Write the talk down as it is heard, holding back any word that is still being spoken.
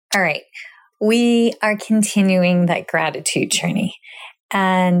All right. We are continuing that gratitude journey.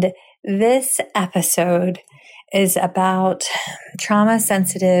 And this episode is about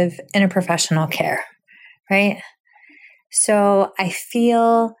trauma-sensitive interprofessional care, right? So I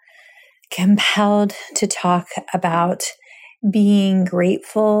feel compelled to talk about being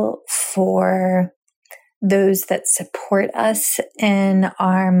grateful for those that support us in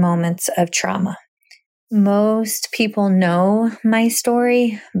our moments of trauma. Most people know my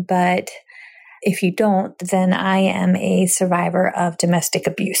story, but if you don't, then I am a survivor of domestic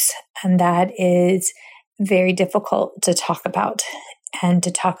abuse. And that is very difficult to talk about and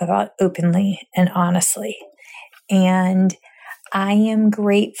to talk about openly and honestly. And I am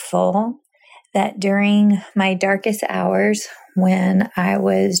grateful that during my darkest hours, when I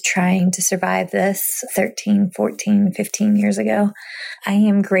was trying to survive this 13, 14, 15 years ago, I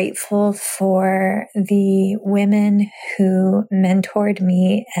am grateful for the women who mentored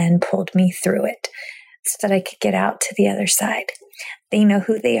me and pulled me through it so that I could get out to the other side. They know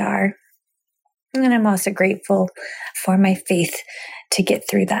who they are. And I'm also grateful for my faith to get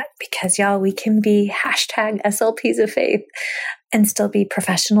through that because, y'all, we can be #SLPs of faith and still be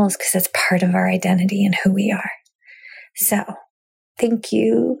professionals because it's part of our identity and who we are. So thank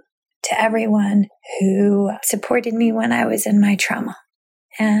you to everyone who supported me when I was in my trauma.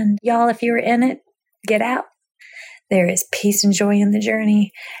 And y'all, if you were in it, get out. There is peace and joy in the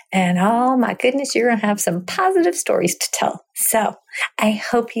journey. And oh my goodness, you're going to have some positive stories to tell. So I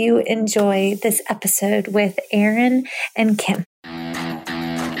hope you enjoy this episode with Erin and Kim.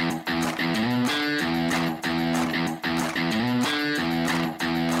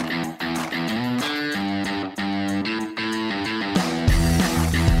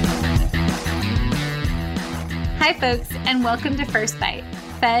 Hi, folks, and welcome to First Bite,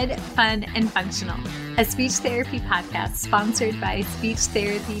 Fed, Fun, and Functional, a speech therapy podcast sponsored by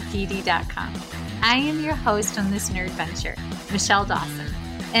SpeechTherapyPD.com. I am your host on this nerd venture, Michelle Dawson,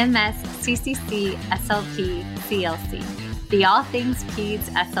 MS, CCC, SLP, CLC, the All Things Peds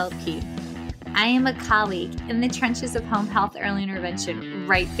SLP. I am a colleague in the trenches of home health early intervention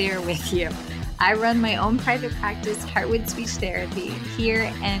right there with you. I run my own private practice, Heartwood Speech Therapy, here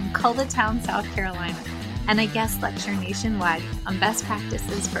in Coletown, South Carolina. And I guest lecture nationwide on best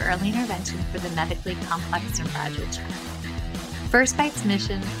practices for early intervention for the medically complex and fragile child. First Bite's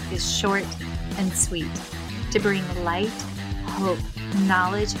mission is short and sweet, to bring light, hope,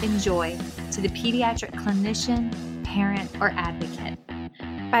 knowledge, and joy to the pediatric clinician, parent, or advocate.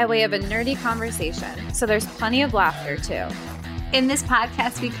 By way of a nerdy conversation, so there's plenty of laughter too. In this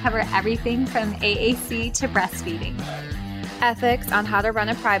podcast, we cover everything from AAC to breastfeeding, ethics on how to run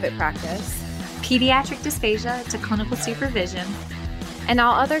a private practice, pediatric dysphagia to clinical supervision, and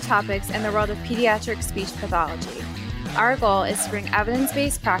all other topics in the world of pediatric speech pathology. Our goal is to bring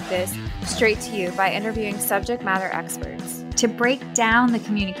evidence-based practice straight to you by interviewing subject matter experts. To break down the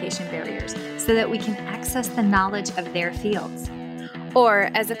communication barriers so that we can access the knowledge of their fields. Or,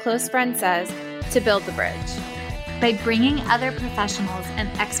 as a close friend says, to build the bridge. By bringing other professionals and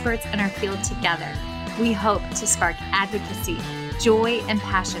experts in our field together, we hope to spark advocacy, joy, and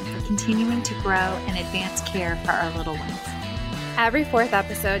passion for continuing to grow and advance care for our little ones. Every fourth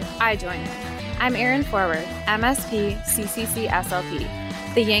episode, I join in. I'm Erin Forward, MSP, CCC, SLP,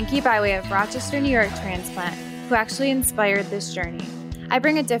 the Yankee by way of Rochester, New York transplant who actually inspired this journey. I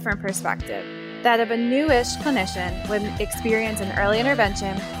bring a different perspective, that of a newish clinician with experience in early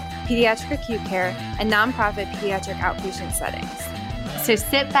intervention, pediatric acute care, and nonprofit pediatric outpatient settings. So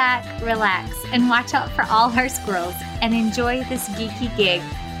sit back, relax, and watch out for all our squirrels and enjoy this geeky gig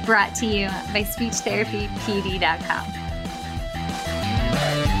brought to you by SpeechTherapyPD.com.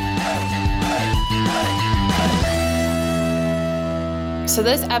 So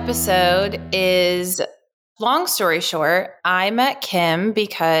this episode is, long story short, I met Kim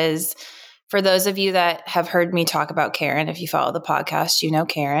because for those of you that have heard me talk about Karen, if you follow the podcast, you know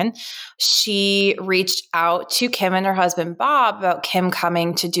Karen. She reached out to Kim and her husband, Bob, about Kim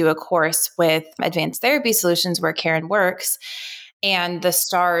coming to do a course with Advanced Therapy Solutions where Karen works. And the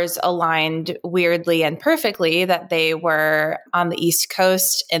stars aligned weirdly and perfectly that they were on the East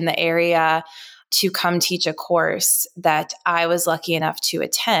Coast in the area to come teach a course that I was lucky enough to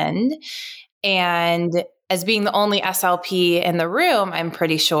attend. And as being the only SLP in the room, I'm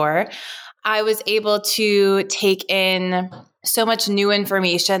pretty sure, I was able to take in so much new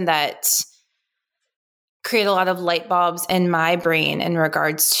information that create a lot of light bulbs in my brain in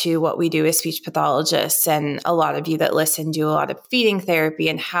regards to what we do as speech pathologists. And a lot of you that listen do a lot of feeding therapy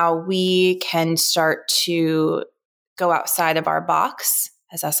and how we can start to go outside of our box.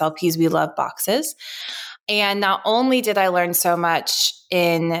 As SLPs, we love boxes. And not only did I learn so much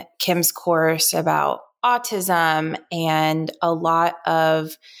in Kim's course about autism and a lot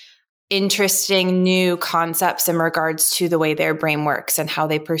of interesting new concepts in regards to the way their brain works and how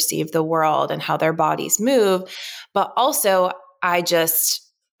they perceive the world and how their bodies move, but also I just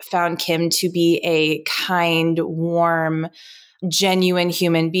found Kim to be a kind, warm, genuine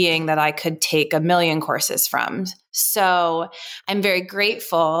human being that I could take a million courses from. So I'm very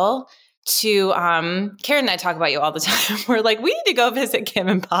grateful to Karen and I talk about you all the time. We're like, we need to go visit Kim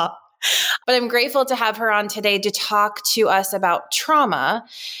and Pop. But I'm grateful to have her on today to talk to us about trauma.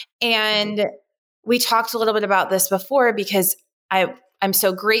 And we talked a little bit about this before because I'm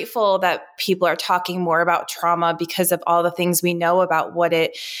so grateful that people are talking more about trauma because of all the things we know about what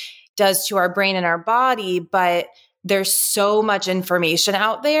it does to our brain and our body. But there's so much information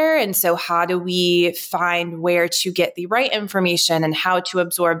out there. And so how do we find where to get the right information and how to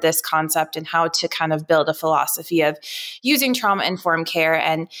absorb this concept and how to kind of build a philosophy of using trauma-informed care?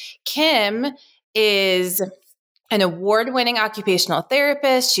 And Kim is an award-winning occupational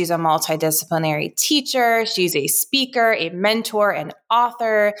therapist. She's a multidisciplinary teacher. She's a speaker, a mentor, an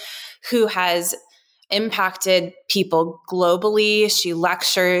author who has impacted people globally. She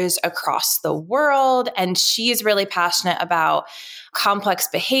lectures across the world, and she's really passionate about complex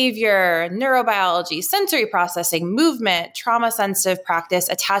behavior, neurobiology, sensory processing, movement, trauma-sensitive practice,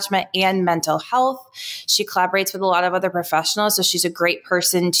 attachment, and mental health. She collaborates with a lot of other professionals, so she's a great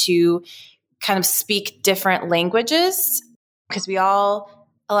person to kind of speak different languages because we all,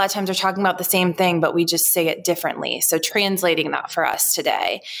 a lot of times, are talking about the same thing, but we just say it differently. So translating that for us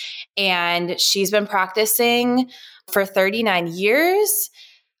today. And she's been practicing for 39 years.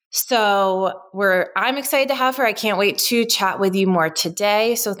 So I'm excited to have her. I can't wait to chat with you more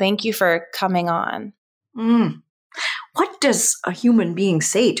today. So thank you for coming on. What does a human being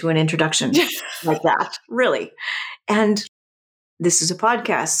say to an introduction like that? Really? And this is a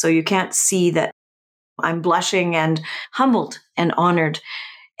podcast, so you can't see that I'm blushing and humbled and honored.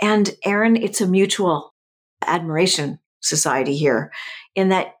 And Erin, it's a mutual admiration society here in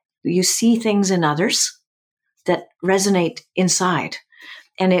that you see things in others that resonate inside.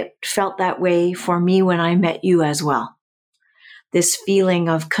 And it felt that way for me when I met you as well. This feeling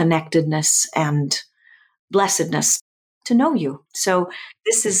of connectedness and blessedness to know you. So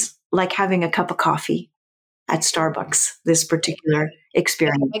this is like having a cup of coffee at Starbucks, this particular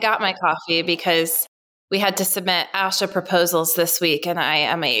experience. I got my coffee because we had to submit ASHA proposals this week, and I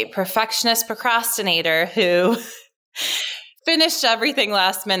am a perfectionist procrastinator who finished everything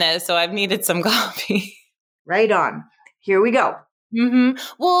last minute, so I've needed some coffee. Right on. Here we go. Mm-hmm.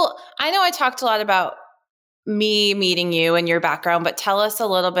 Well, I know I talked a lot about me meeting you and your background, but tell us a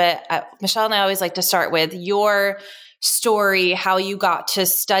little bit. Michelle and I always like to start with your story, how you got to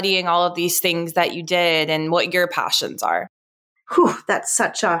studying all of these things that you did and what your passions are. Whew, that's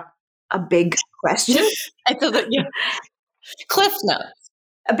such a big question. I feel that, yeah. Cliff notes.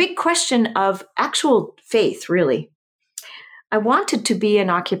 A big question of actual faith, really. I wanted to be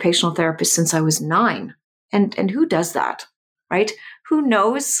an occupational therapist since I was 9. And who does that, right? Who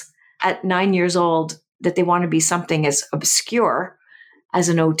knows at 9 years old that they want to be something as obscure as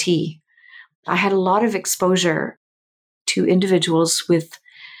an OT? I had a lot of exposure to individuals with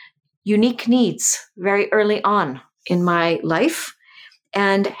unique needs very early on in my life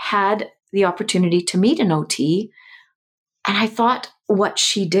and had the opportunity to meet an OT. And I thought what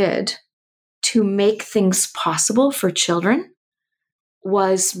she did to make things possible for children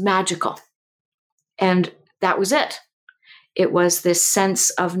was magical. And that was it. It was this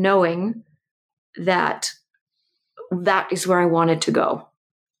sense of knowing that that is where I wanted to go.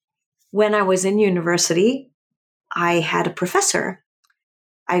 When I was in university, I had a professor.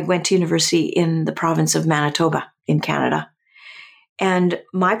 I went to university in the province of Manitoba in Canada. And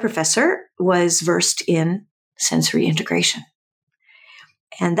my professor was versed in sensory integration.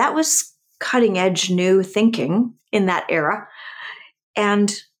 And that was cutting edge new thinking in that era.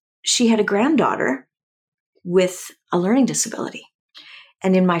 And she had a granddaughter with a learning disability.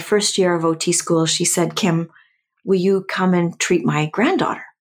 And in my first year of OT school, she said, "Kim, will you come and treat my granddaughter?"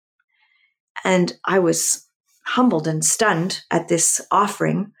 And I was humbled and stunned at this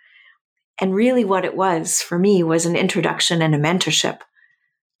offering. And really what it was for me was an introduction and a mentorship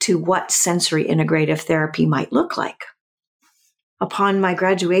to what sensory integrative therapy might look like. Upon my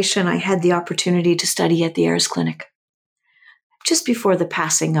graduation, I had the opportunity to study at the Ayers Clinic just before the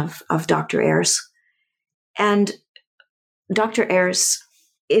passing of Dr. Ayers. And Dr. Ayers,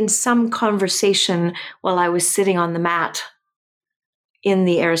 in some conversation while I was sitting on the mat in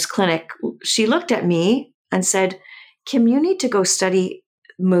the Ayers Clinic, she looked at me and said, "Kim, you need to go study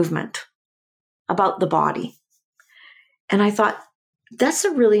movement, about the body. And I thought, that's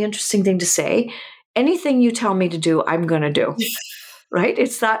a really interesting thing to say. Anything you tell me to do, I'm going to do. Right?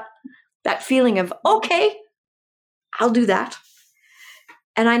 It's that feeling of, okay, I'll do that.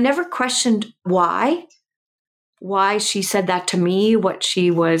 And I never questioned why she said that to me, what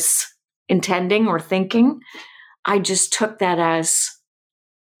she was intending or thinking. I just took that as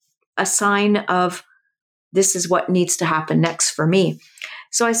a sign of this is what needs to happen next for me.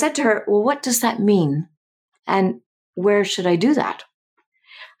 So I said to her, well, what does that mean? And where should I do that?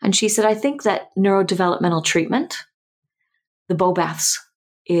 And she said, I think that neurodevelopmental treatment, the Bow Baths,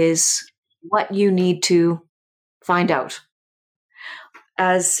 is what you need to find out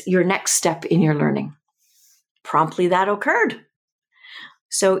as your next step in your learning. Promptly that occurred.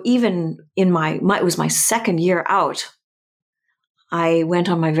 So even in it was my second year out, I went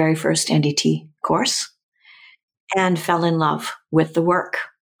on my very first NDT course and fell in love with the work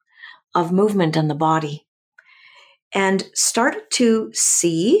of movement and the body, and started to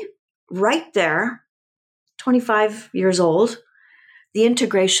see right there, 25 years old, the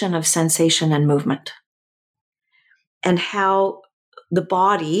integration of sensation and movement, and how the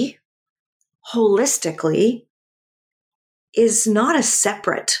body holistically is not a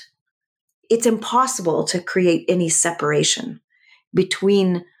separate. It's impossible to create any separation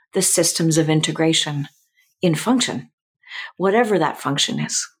between the systems of integration in function, whatever that function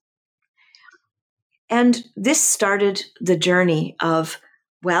is. And this started the journey of,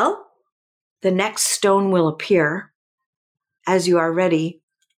 well, the next stone will appear as you are ready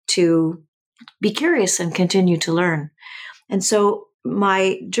to be curious and continue to learn. And so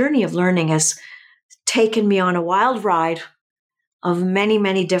my journey of learning has taken me on a wild ride of many,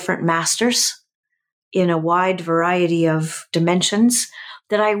 many different masters in a wide variety of dimensions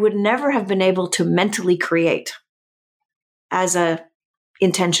that I would never have been able to mentally create as a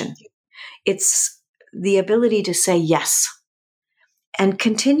intention. It's the ability to say yes and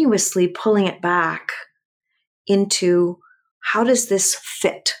continuously pulling it back into how does this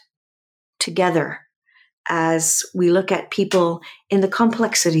fit together as we look at people in the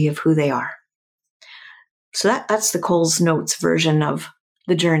complexity of who they are. So that's the Coles Notes version of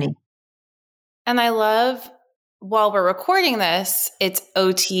the journey. And I love, while we're recording this, it's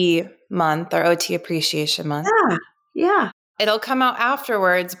OT month or OT appreciation month. Yeah. It'll come out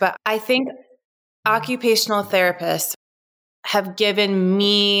afterwards, but I think occupational therapists have given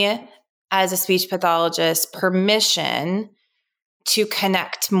me as a speech pathologist permission to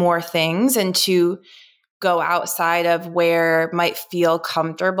connect more things and to go outside of where might feel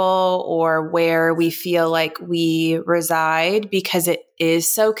comfortable or where we feel like we reside, because it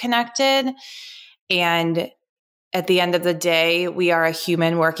is so connected. And at the end of the day, we are a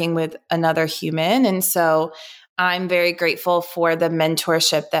human working with another human. And so I'm very grateful for the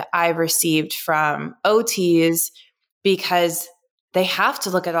mentorship that I've received from OTs, because they have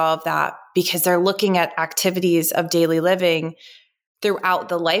to look at all of that, because they're looking at activities of daily living throughout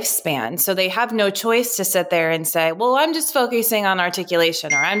the lifespan. So they have no choice to sit there and say, well, I'm just focusing on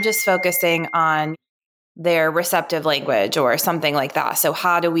articulation, or I'm just focusing on their receptive language or something like that. So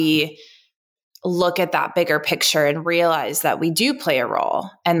how do we look at that bigger picture and realize that we do play a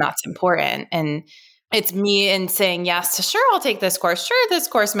role, and that's important? And it's me in saying yes to, sure, I'll take this course. Sure, this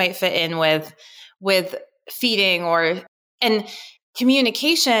course might fit in with feeding and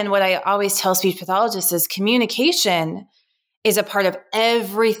communication. What I always tell speech pathologists is communication is a part of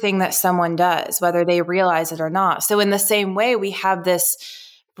everything that someone does, whether they realize it or not. So in the same way, we have this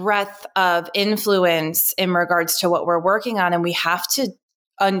breadth of influence in regards to what we're working on, and we have to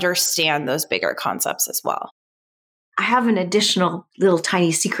understand those bigger concepts as well. I have an additional little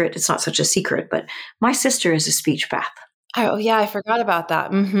tiny secret. It's not such a secret, but my sister is a speech path. Oh, yeah, I forgot about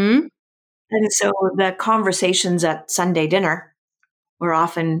that. Mm-hmm. And so the conversations at Sunday dinner were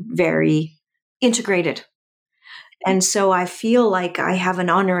often very integrated. And so I feel like I have an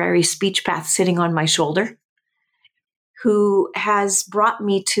honorary speech path sitting on my shoulder who has brought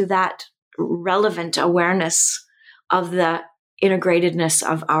me to that relevant awareness of the integratedness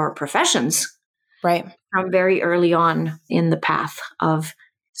of our professions. Right. From very early on in the path of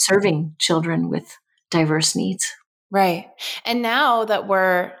serving children with diverse needs. Right. And now that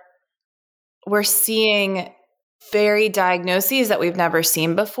we're seeing varied diagnoses that we've never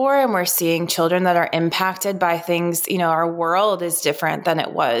seen before, and we're seeing children that are impacted by things, our world is different than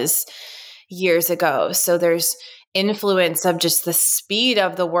it was years ago. So there's influence of just the speed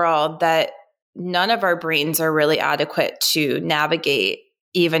of the world that none of our brains are really adequate to navigate,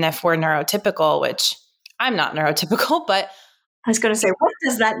 even if we're neurotypical, which I'm not neurotypical, but I was going to say, what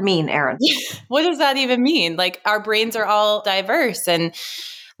does that mean, Erin? What does that even mean? Like, our brains are all diverse, and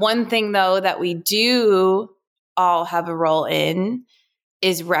One thing, though, that we do all have a role in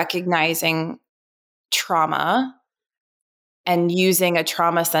is recognizing trauma and using a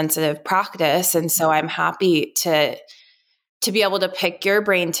trauma-sensitive practice. And so I'm happy to be able to pick your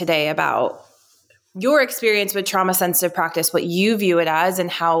brain today about your experience with trauma-sensitive practice, what you view it as, and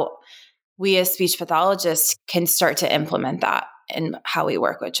how we as speech pathologists can start to implement that in how we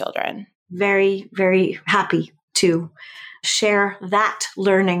work with children. Very, very happy to share that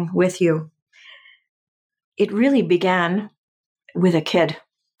learning with you. It really began with a kid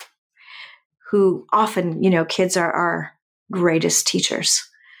who often, kids are our greatest teachers.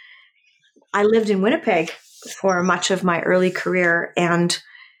 I lived in Winnipeg for much of my early career, and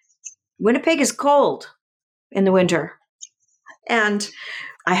Winnipeg is cold in the winter. And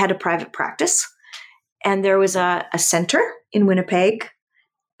I had a private practice, and there was a center in Winnipeg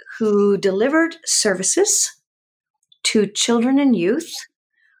who delivered services to children and youth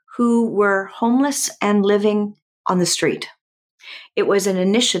who were homeless and living on the street. It was an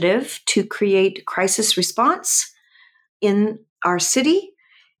initiative to create crisis response in our city,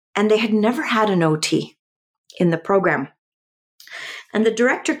 and they had never had an OT in the program. And the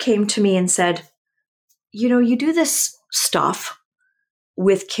director came to me and said, you do this stuff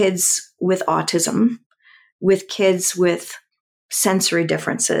with kids with autism, with kids with sensory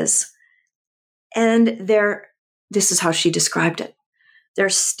differences, and this is how she described it, their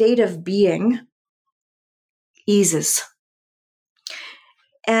state of being eases.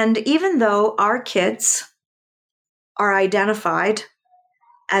 And even though our kids are identified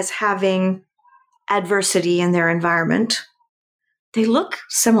as having adversity in their environment, they look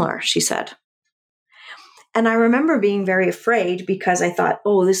similar, she said. And I remember being very afraid because I thought,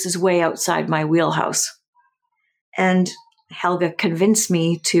 this is way outside my wheelhouse. And Helga convinced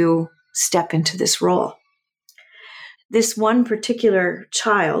me to step into this role. This one particular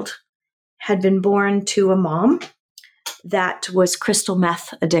child had been born to a mom that was crystal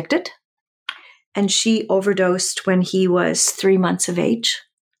meth addicted, and she overdosed when he was 3 months of age.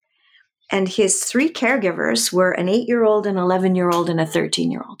 And his 3 caregivers were an 8-year-old, an 11-year-old, and a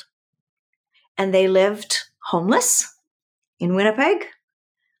 13-year-old. And they lived homeless in Winnipeg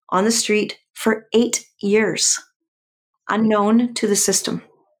on the street for 8 years, unknown to the system.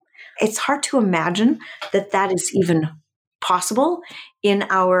 It's hard to imagine that is even possible in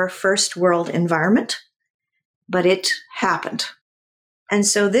our first world environment, but it happened. And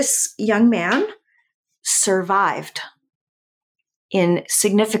so this young man survived in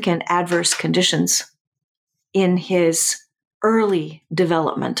significant adverse conditions in his early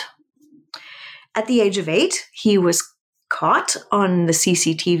development. At the age of 8, he was caught on the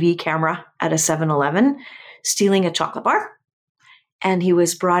CCTV camera at a 7-Eleven stealing a chocolate bar, and he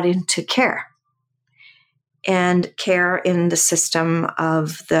was brought into care. And care in the system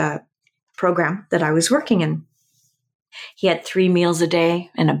of the program that I was working in. He had 3 meals a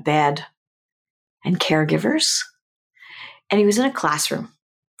day and a bed and caregivers. And he was in a classroom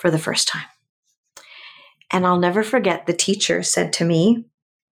for the first time. And I'll never forget, the teacher said to me,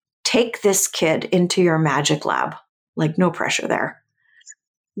 take this kid into your magic lab, like no pressure there.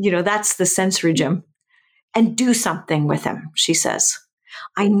 That's the sensory gym, and do something with him, she says.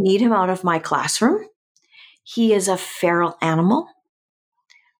 I need him out of my classroom. He is a feral animal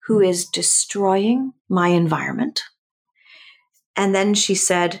who is destroying my environment. And then she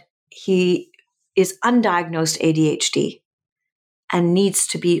said, he is undiagnosed ADHD and needs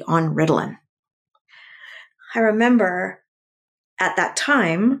to be on Ritalin. I remember at that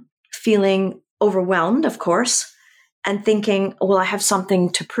time feeling overwhelmed, of course, and thinking, well, I have something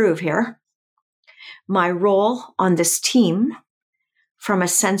to prove here. My role on this team from a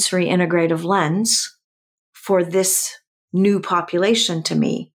sensory integrative lens for this new population to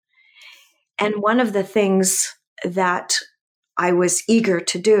me. And one of the things that I was eager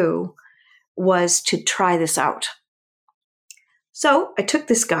to do was to try this out. So I took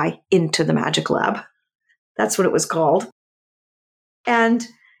this guy into the Magic Lab. That's what it was called. And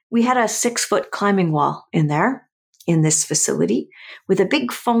we had a 6-foot climbing wall in there, in this facility, with a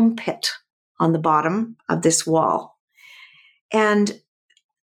big foam pit on the bottom of this wall. And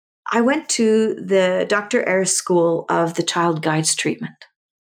I went to the Dr. Ayres School of the Child Guides Treatment,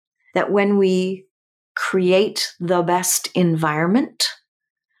 that when we create the best environment,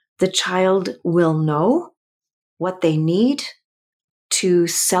 the child will know what they need to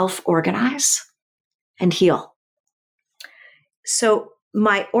self-organize and heal. So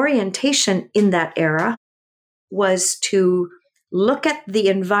my orientation in that era was to look at the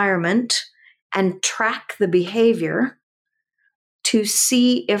environment and track the behavior to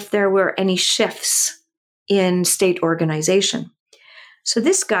see if there were any shifts in state organization. So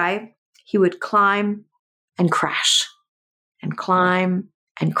this guy, he would climb and crash and climb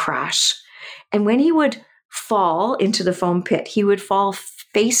and crash. And when he would fall into the foam pit, he would fall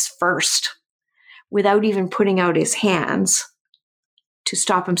face first without even putting out his hands to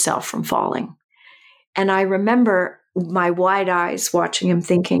stop himself from falling. And I remember my wide eyes watching him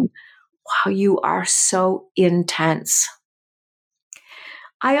thinking, wow, you are so intense.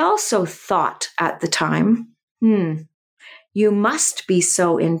 I also thought at the time, you must be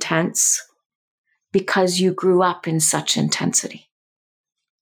so intense because you grew up in such intensity.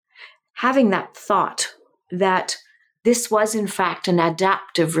 Having that thought that this was in fact an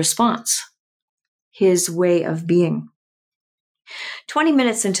adaptive response, his way of being. 20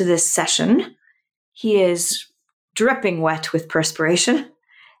 minutes into this session, he is dripping wet with perspiration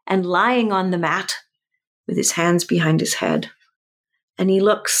and lying on the mat with his hands behind his head. And he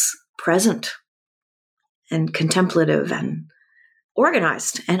looks present and contemplative and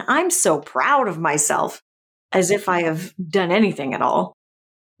organized. And I'm so proud of myself, as if I have done anything at all,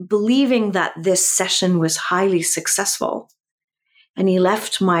 believing that this session was highly successful. And he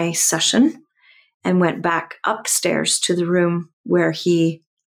left my session and went back upstairs to the room where he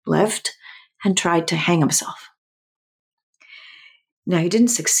lived and tried to hang himself. Now, he didn't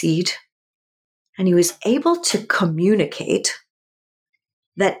succeed, and he was able to communicate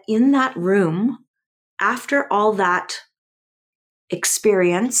that in that room, after all that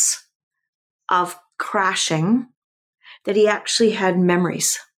experience of crashing, that he actually had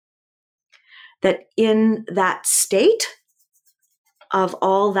memories. That in that state of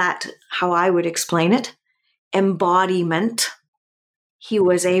all that, how I would explain it, embodiment, he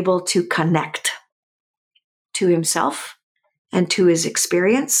was able to connect to himself and to his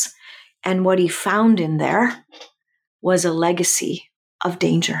experience. And what he found in there was a legacy of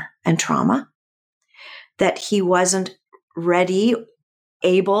danger and trauma that he wasn't ready,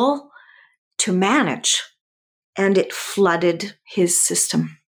 able to manage, and it flooded his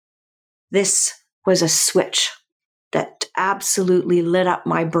system. This was a switch that absolutely lit up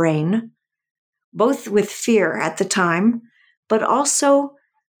my brain, both with fear at the time, but also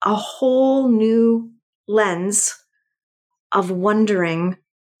a whole new lens of wondering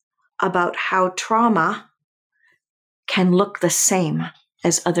about how trauma can look the same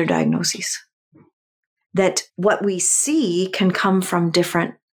as other diagnoses. That what we see can come from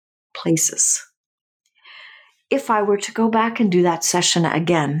different places. If I were to go back and do that session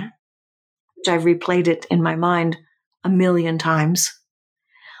again, which I've replayed it in my mind 1,000,000 times,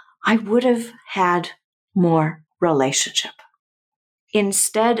 I would have had more relationship.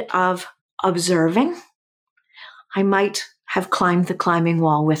 Instead of observing, I might have climbed the climbing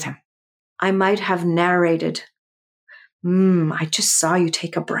wall with him. I might have narrated, I just saw you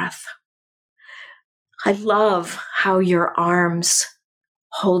take a breath. I love how your arms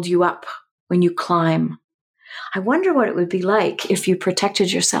hold you up when you climb. I wonder what it would be like if you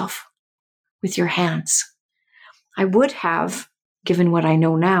protected yourself with your hands. I would have, given what I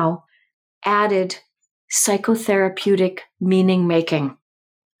know now, added psychotherapeutic meaning making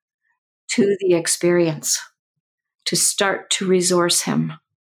to the experience to start to resource him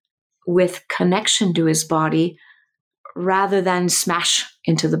with connection to his body rather than smash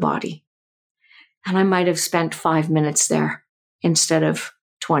into the body. And I might have spent 5 minutes there instead of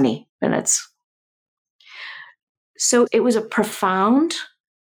 20 minutes. So it was a profound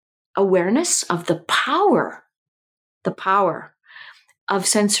awareness of the power of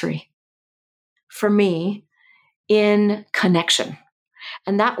sensory for me in connection.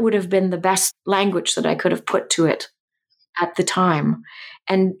 And that would have been the best language that I could have put to it at the time.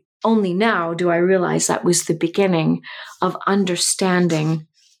 And only now do I realize that was the beginning of understanding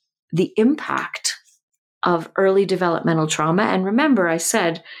the impact of early developmental trauma. And remember, I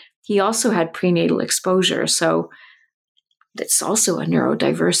said he also had prenatal exposure. So it's also a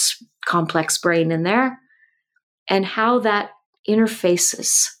neurodiverse, complex brain in there, and how that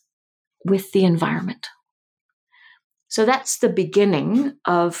interfaces with the environment. So that's the beginning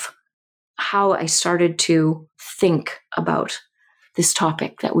of how I started to think about this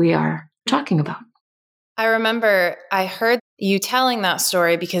topic that we are talking about. I remember I heard you telling that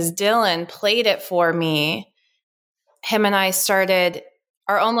story because Dylan played it for me. Him and I started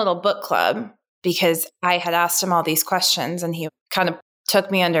our own little book club because I had asked him all these questions, and he kind of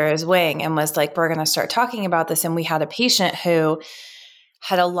took me under his wing and was like, we're going to start talking about this. And we had a patient who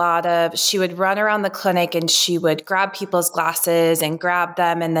had she would run around the clinic and she would grab people's glasses and grab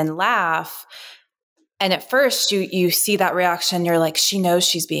them and then laugh. And at first you see that reaction, you're like, she knows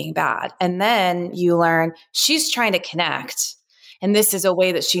she's being bad. And then you learn she's trying to connect. And this is a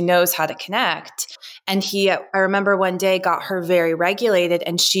way that she knows how to connect. And I remember one day got her very regulated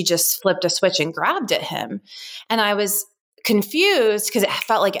and she just flipped a switch and grabbed at him. And I was confused because it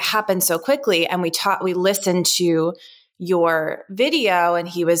felt like it happened so quickly. And we listened to your video and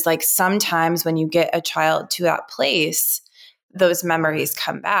he was like, sometimes when you get a child to that place, those memories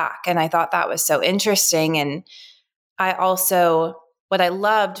come back. And I thought that was so interesting. And what I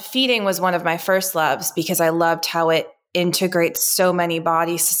loved, feeding was one of my first loves because I loved how it integrates so many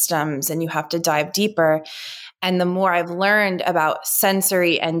body systems and you have to dive deeper. And the more I've learned about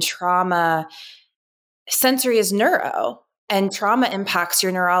sensory and trauma, sensory is neuro. And trauma impacts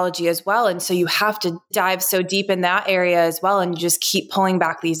your neurology as well. And so you have to dive so deep in that area as well. And you just keep pulling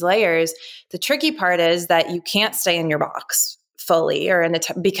back these layers. The tricky part is that you can't stay in your box fully or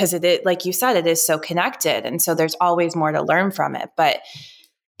because like you said, it is so connected. And so there's always more to learn from it. But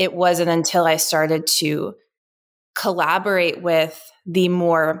it wasn't until I started to collaborate with the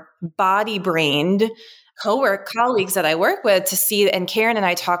more body-brained colleagues that I work with to see, and Karen and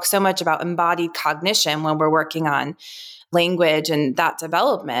I talk so much about embodied cognition when we're working on language and that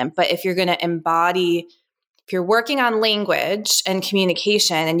development. But if you're working on language and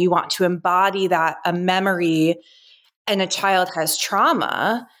communication and you want to embody that, a memory, and a child has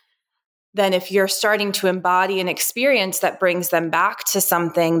trauma, then if you're starting to embody an experience that brings them back to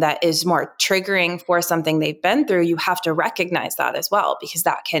something that is more triggering for something they've been through, you have to recognize that as well, because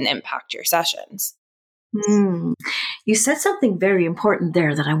that can impact your sessions. You said something very important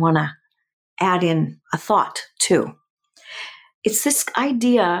there that I want to add in a thought to. It's this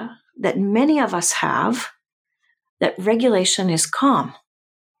idea that many of us have that regulation is calm.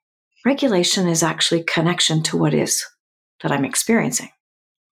 Regulation is actually connection to what is that I'm experiencing.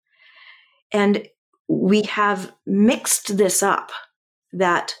 And we have mixed this up,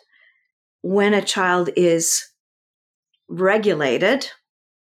 that when a child is regulated,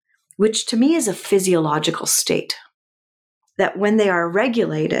 which to me is a physiological state, that when they are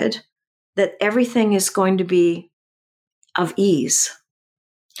regulated, that everything is going to be of ease.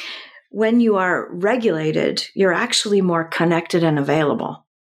 When you are regulated, you're actually more connected and available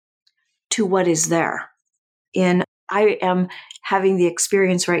to what is there. I am having the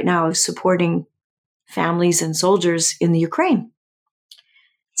experience right now of supporting families and soldiers in the Ukraine.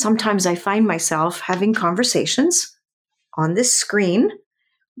 Sometimes I find myself having conversations on this screen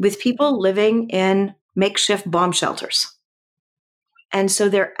with people living in makeshift bomb shelters. And so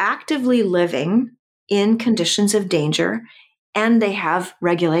they're actively living in conditions of danger, and they have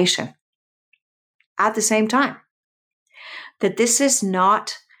regulation at the same time. That this is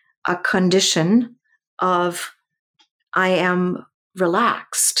not a condition of I am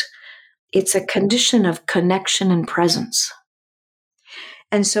relaxed. It's a condition of connection and presence.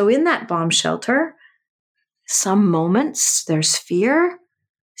 And so in that bomb shelter, some moments there's fear,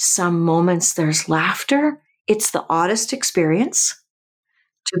 some moments there's laughter. It's the oddest experience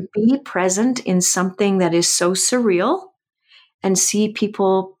to be present in something that is so surreal and see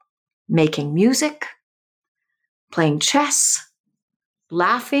people making music, playing chess,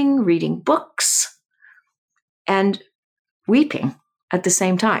 laughing, reading books, and weeping at the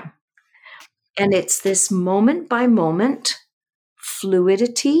same time. And it's this moment by moment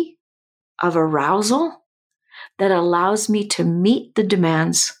fluidity of arousal that allows me to meet the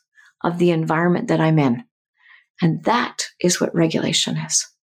demands of the environment that I'm in. And that is what regulation is.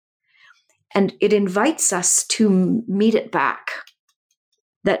 And it invites us to meet it back.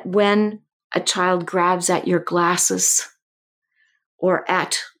 That when a child grabs at your glasses or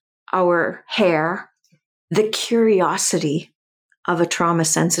at our hair, the curiosity of a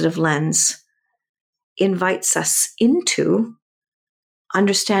trauma-sensitive lens invites us into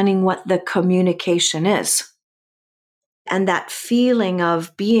understanding what the communication is. And that feeling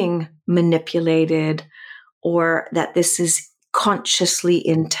of being manipulated or that this is consciously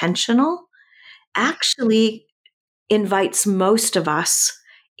intentional actually invites most of us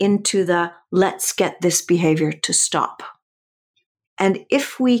into the let's get this behavior to stop. And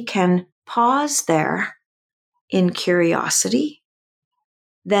if we can pause there in curiosity,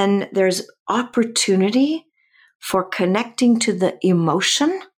 then there's opportunity for connecting to the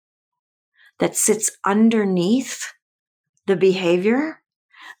emotion that sits underneath the behavior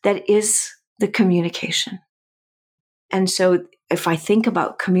that is the communication. And so if I think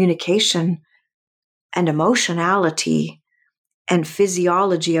about communication and emotionality and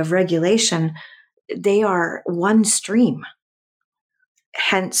physiology of regulation, they are one stream.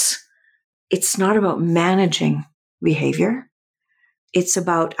 Hence, it's not about managing behavior. It's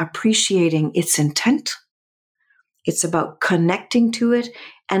about appreciating its intent. It's about connecting to it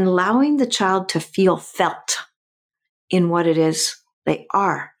and allowing the child to feel felt in what it is they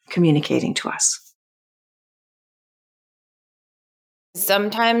are communicating to us.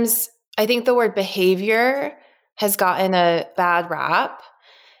 Sometimes I think the word behavior has gotten a bad rap,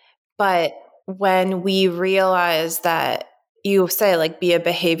 but when we realize that you say, like, be a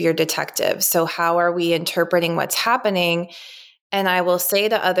behavior detective. So how are we interpreting what's happening? And I will say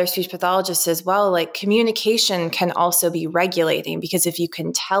to other speech pathologists as well, like, communication can also be regulating, because if you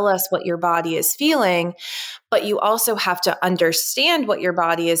can tell us what your body is feeling, but you also have to understand what your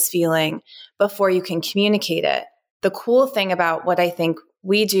body is feeling before you can communicate it. The cool thing about what I think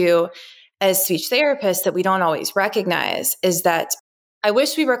we do as speech therapists that we don't always recognize is that I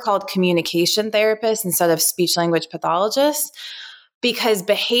wish we were called communication therapists instead of speech language pathologists, because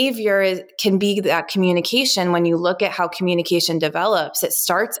behavior can be that communication. When you look at how communication develops, it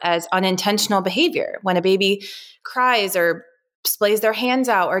starts as unintentional behavior. When a baby cries or splays their hands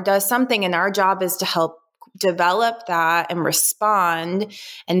out or does something, and our job is to help develop that and respond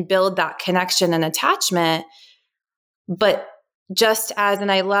and build that connection and attachment. But just as,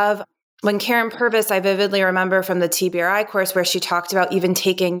 and I love when Karen Purvis, I vividly remember from the TBRI course where she talked about even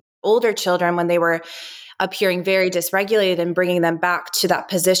taking older children when they were appearing very dysregulated and bringing them back to that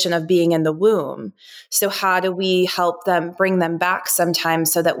position of being in the womb. So how do we help them, bring them back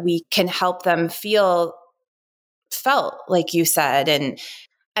sometimes so that we can help them felt, like you said. And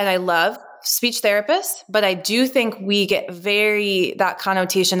I love speech therapists, but I do think we get that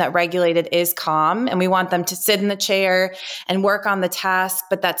connotation that regulated is calm, and we want them to sit in the chair and work on the task,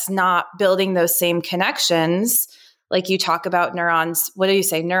 but that's not building those same connections. Like you talk about neurons, what do you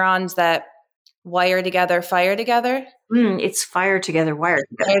say? Neurons that wire together, fire together? It's fire together, wire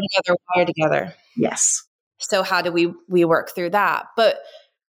together. Fire together, wire together. Yes. So how do we work through that? But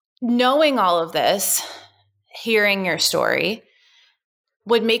knowing all of this, hearing your story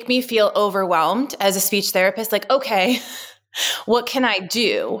would make me feel overwhelmed as a speech therapist. Like, okay, what can I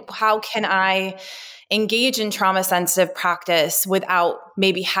do? How can I engage in trauma sensitive practice without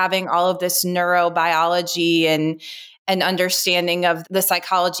maybe having all of this neurobiology and understanding of the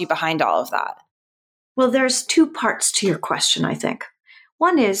psychology behind all of that? Well, there's two parts to your question, I think.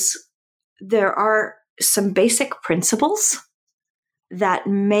 One is there are some basic principles that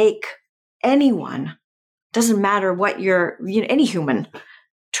make anyone, doesn't matter what any human,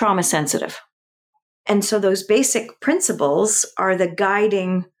 trauma sensitive. And so those basic principles are the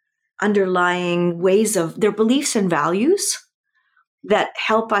guiding, underlying ways of their beliefs and values that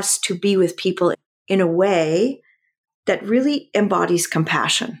help us to be with people in a way that really embodies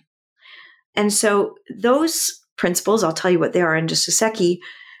compassion. And so those principles, I'll tell you what they are in just a second,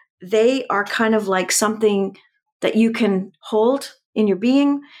 they are kind of like something that you can hold in your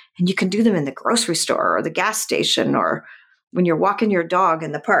being, and you can do them in the grocery store or the gas station or when you're walking your dog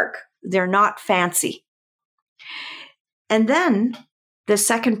in the park. They're not fancy. And then the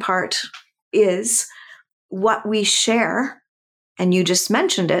second part is what we share, and you just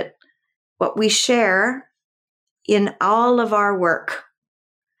mentioned it, what we share in all of our work,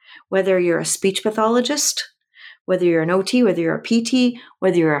 whether you're a speech pathologist, whether you're an OT, whether you're a PT,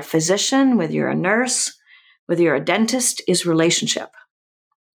 whether you're a physician, whether you're a nurse, whether you're a dentist, is relationship.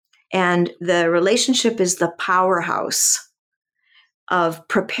 And the relationship is the powerhouse of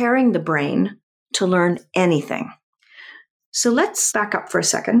preparing the brain to learn anything. So let's back up for a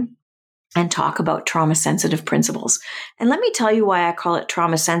second and talk about trauma-sensitive principles. And let me tell you why I call it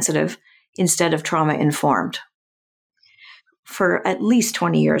trauma-sensitive instead of trauma-informed. For at least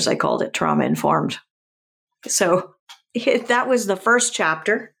 20 years, I called it trauma-informed. So that was the first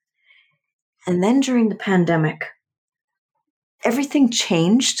chapter. And then during the pandemic, everything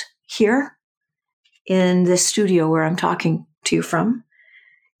changed here in this studio where I'm talking to you from,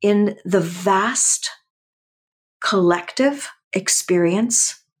 in the vast collective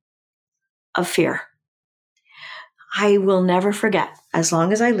experience of fear. I will never forget, as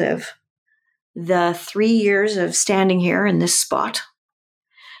long as I live, the 3 years of standing here in this spot,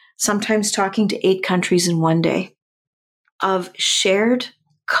 sometimes talking to 8 countries in one day, of shared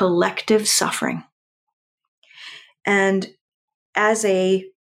collective suffering. And as a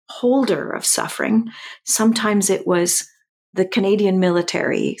holder of suffering, sometimes it was the Canadian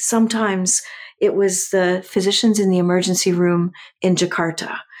military, sometimes it was the physicians in the emergency room in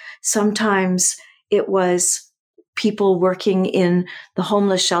Jakarta, sometimes it was people working in the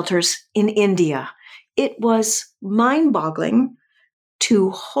homeless shelters in India. It was mind-boggling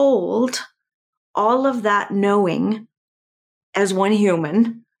to hold all of that knowing as one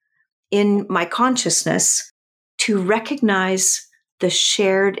human in my consciousness, to recognize the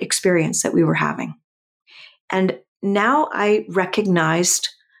shared experience that we were having. And now I recognized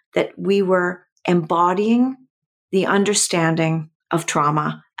that we were embodying the understanding of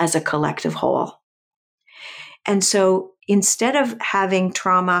trauma as a collective whole. And so instead of having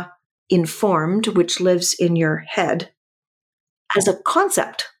trauma informed, which lives in your head, as a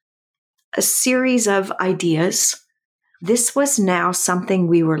concept, a series of ideas, this was now something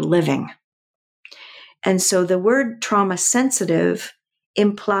we were living. And so the word trauma sensitive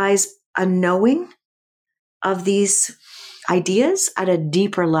implies a knowing of these ideas at a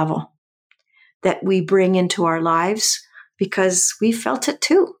deeper level that we bring into our lives because we felt it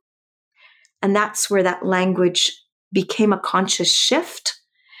too. And that's where that language became a conscious shift,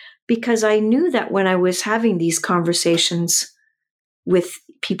 because I knew that when I was having these conversations with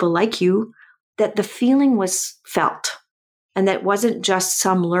people like you, that the feeling was felt and that wasn't just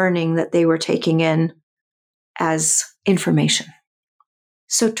some learning that they were taking in as information.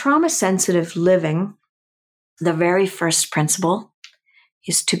 So trauma sensitive living, the very first principle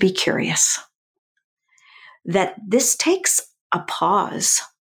is to be curious. That this takes a pause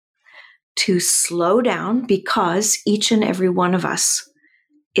to slow down because each and every one of us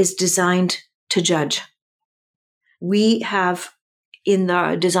is designed to judge. We have, in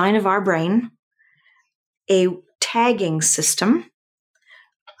the design of our brain, a tagging system.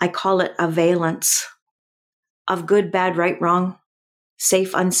 I call it a valence of good, bad, right, wrong,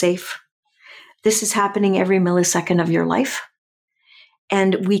 safe, unsafe. This is happening every millisecond of your life,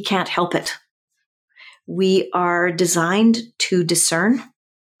 and we can't help it. We are designed to discern,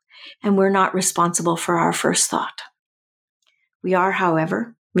 and we're not responsible for our first thought. We are,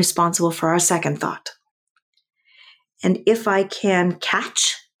 however, responsible for our second thought. And if I can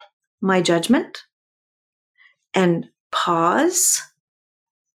catch my judgment and pause,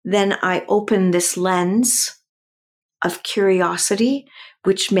 then I open this lens of curiosity,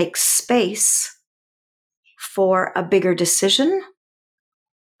 which makes space for a bigger decision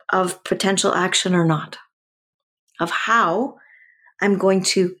of potential action or not, of how I'm going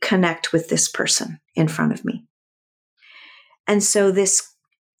to connect with this person in front of me. And so this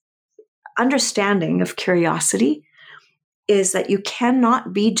understanding of curiosity is that you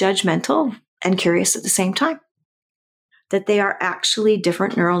cannot be judgmental and curious at the same time, that they are actually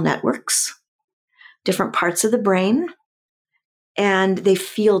different neural networks, different parts of the brain, and they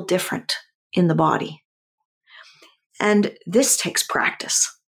feel different in the body. And this takes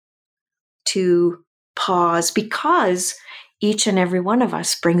practice to pause, because each and every one of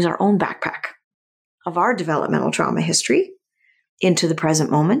us brings our own backpack of our developmental trauma history into the present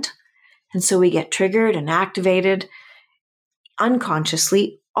moment. And so we get triggered and activated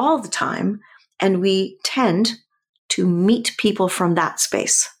unconsciously all the time, and we tend to meet people from that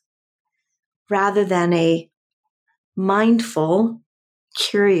space rather than a mindful,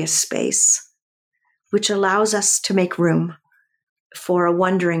 curious space, which allows us to make room for a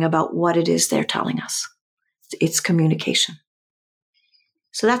wondering about what it is they're telling us. It's communication.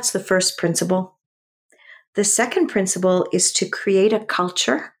 So that's the first principle. The second principle is to create a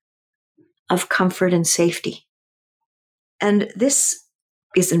culture of comfort and safety. And this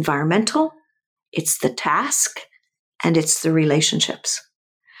is environmental, it's the task, and it's the relationships.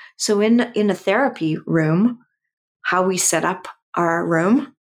 So in a therapy room, how we set up our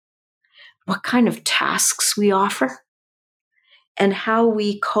room, what kind of tasks we offer, and how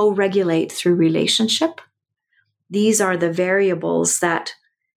we co-regulate through relationship, these are the variables that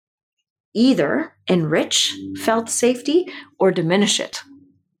either enrich felt safety or diminish it.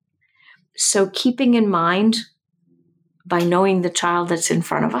 So keeping in mind, by knowing the child that's in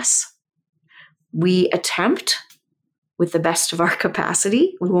front of us, we attempt, with the best of our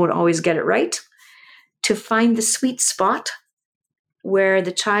capacity, we won't always get it right, to find the sweet spot where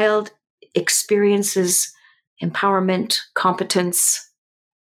the child experiences empowerment, competence,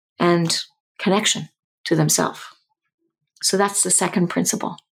 and connection to themselves. So that's the second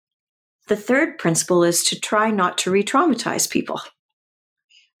principle. The third principle is to try not to re-traumatize people.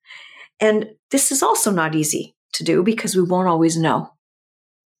 And this is also not easy to do because we won't always know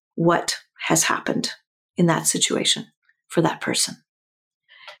what has happened in that situation for that person.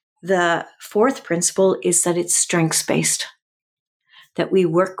 The fourth principle is that it's strengths-based, that we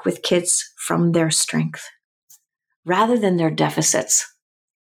work with kids from their strength rather than their deficits.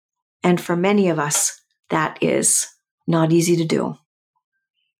 And for many of us, that is not easy to do.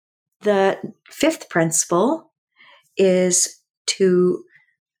 The fifth principle is to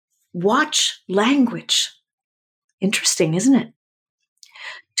watch language. Interesting, isn't it?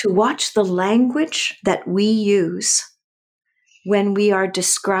 To watch the language that we use when we are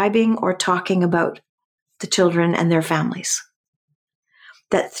describing or talking about the children and their families.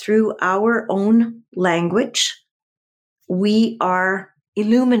 That through our own language, we are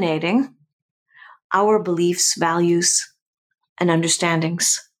illuminating our beliefs, values, and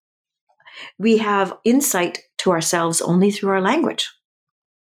understandings. We have insight to ourselves only through our language.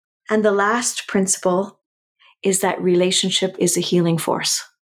 And the last principle is that relationship is a healing force.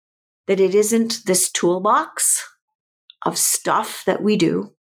 That it isn't this toolbox of stuff that we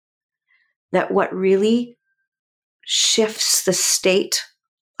do, that what really shifts the state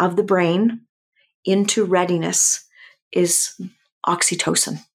of the brain into readiness is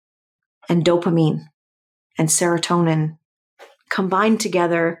oxytocin and dopamine and serotonin combined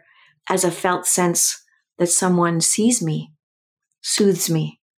together as a felt sense that someone sees me, soothes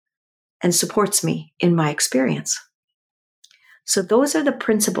me, and supports me in my experience. So those are the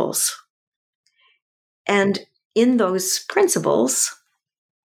principles. And in those principles,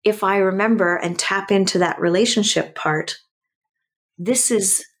 if I remember and tap into that relationship part, this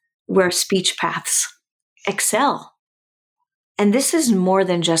is where speech paths excel. And this is more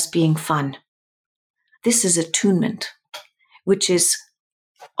than just being fun. This is attunement, which is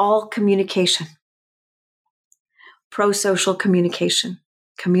all communication, pro-social communication,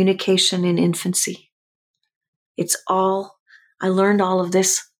 communication in infancy. It's all, I learned all of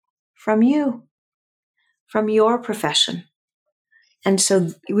this from you, from your profession. And so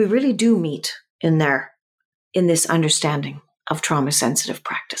we really do meet in there, in this understanding of trauma-sensitive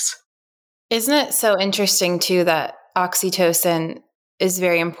practice. Isn't it so interesting, too, that oxytocin is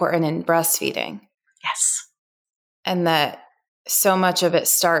very important in breastfeeding? Yes. And that so much of it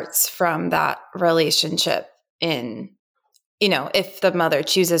starts from that relationship in, if the mother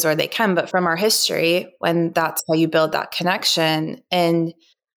chooses or they can, but from our history, when that's how you build that connection. And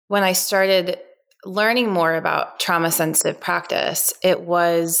when I started learning more about trauma-sensitive practice, it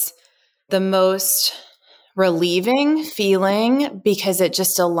was the most relieving feeling because it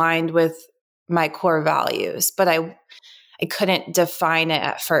just aligned with my core values. But I couldn't define it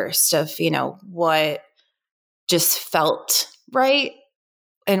at first of, what just felt right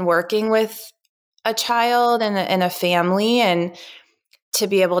in working with a child and a family, and to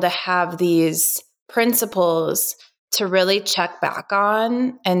be able to have these principles to really check back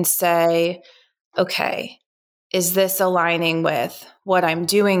on and say, okay, is this aligning with what I'm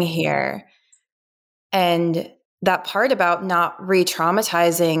doing here? And that part about not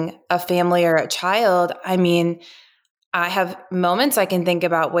re-traumatizing a family or a child, I have moments I can think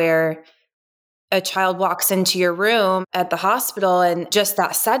about where a child walks into your room at the hospital and just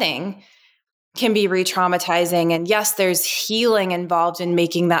that setting can be re-traumatizing. And yes, there's healing involved in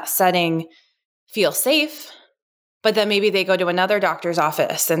making that setting feel safe, but then maybe they go to another doctor's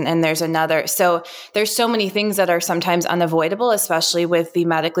office and there's another. So there's so many things that are sometimes unavoidable, especially with the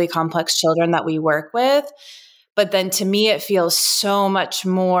medically complex children that we work with. But then to me, it feels so much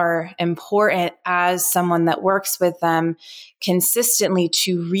more important as someone that works with them consistently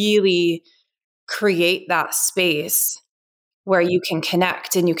to really create that space where you can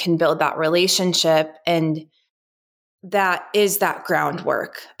connect and you can build that relationship. And that is that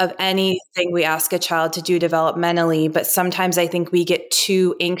groundwork of anything we ask a child to do developmentally. But sometimes I think we get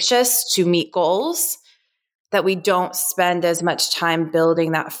too anxious to meet goals that we don't spend as much time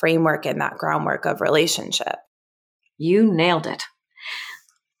building that framework and that groundwork of relationship. You nailed it.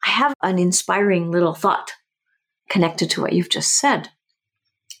 I have an inspiring little thought connected to what you've just said.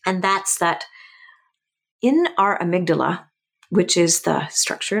 And that's that in our amygdala, which is the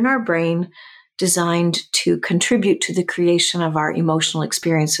structure in our brain designed to contribute to the creation of our emotional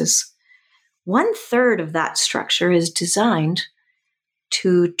experiences, 1/3 of that structure is designed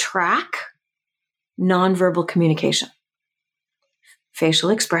to track nonverbal communication, facial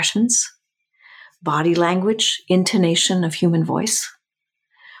expressions, body language, intonation of human voice.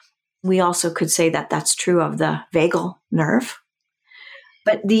 We also could say that that's true of the vagal nerve.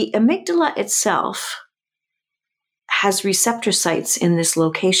 But the amygdala itself has receptor sites in this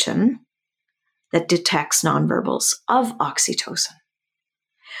location that detects nonverbals of oxytocin.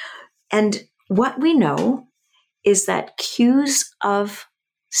 And what we know is that cues of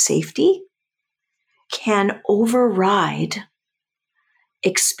safety can override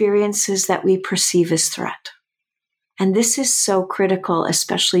experiences that we perceive as threat. And this is so critical,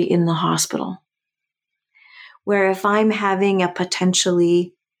 especially in the hospital, where if I'm having a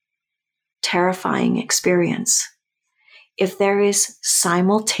potentially terrifying experience, if there is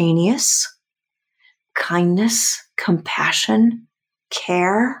simultaneous kindness, compassion,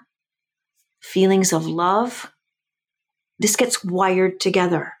 care, feelings of love, this gets wired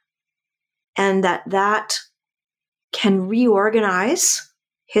together. And that can reorganize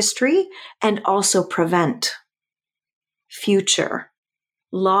history and also prevent future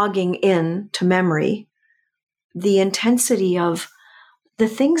logging in to memory the intensity of the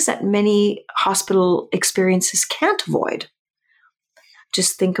things that many hospital experiences can't avoid.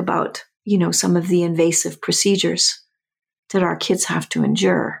 Just think about, some of the invasive procedures that our kids have to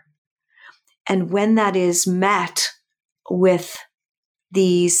endure. And when that is met with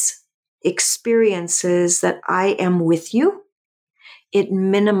these experiences that I am with you, it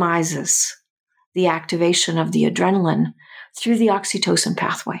minimizes the activation of the adrenaline through the oxytocin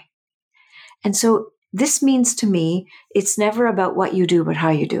pathway. And so this means to me, it's never about what you do, but how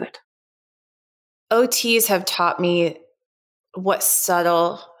you do it. OTs have taught me what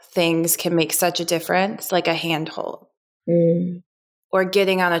subtle things can make such a difference, like a handhold or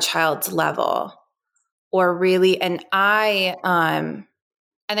getting on a child's level, or really, and I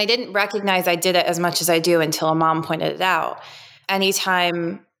didn't recognize I did it as much as I do until a mom pointed it out.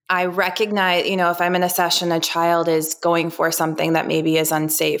 Anytime I recognize, if I'm in a session, a child is going for something that maybe is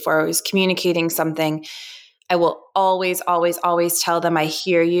unsafe or is communicating something, I will always, always, always tell them, I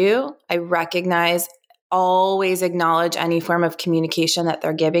hear you. I recognize, always acknowledge any form of communication that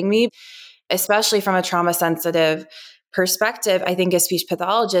they're giving me, especially from a trauma sensitive perspective. I think as speech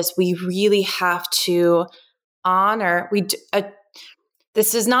pathologists, we really have to honor,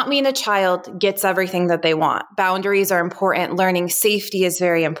 this does not mean a child gets everything that they want. Boundaries are important. Learning safety is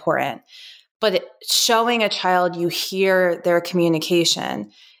very important. But showing a child you hear their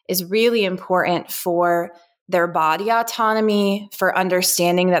communication is really important for their body autonomy, for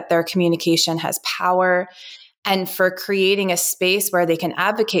understanding that their communication has power, and for creating a space where they can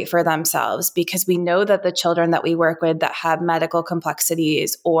advocate for themselves. Because we know that the children that we work with that have medical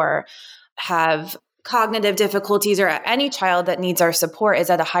complexities or have cognitive difficulties, or any child that needs our support, is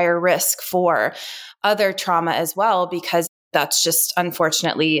at a higher risk for other trauma as well, because that's just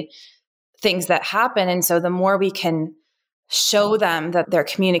unfortunately things that happen. And so the more we can show them that their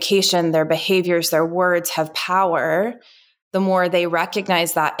communication, their behaviors, their words have power, the more they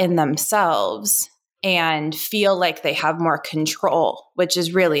recognize that in themselves and feel like they have more control, which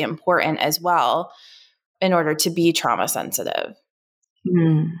is really important as well in order to be trauma sensitive.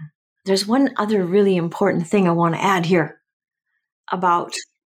 There's one other really important thing I want to add here about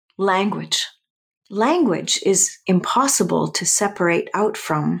language. Language is impossible to separate out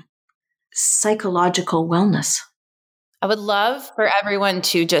from psychological wellness. I would love for everyone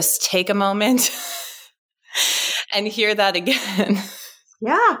to just take a moment and hear that again.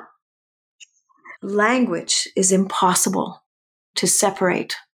 Yeah. Language is impossible to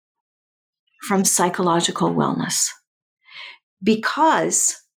separate from psychological wellness,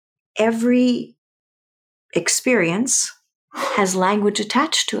 because every experience has language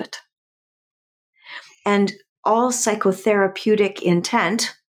attached to it. And all psychotherapeutic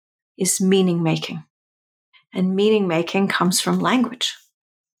intent is meaning making. And meaning making comes from language.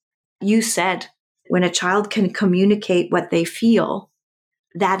 You said when a child can communicate what they feel,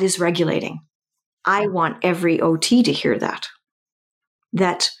 that is regulating. I want every OT to hear that.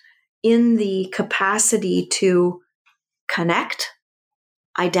 That in the capacity to connect,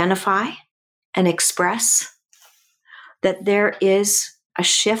 identify, and express, that there is a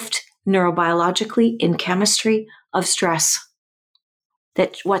shift neurobiologically in chemistry of stress.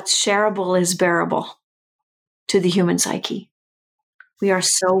 That what's shareable is bearable to the human psyche. We are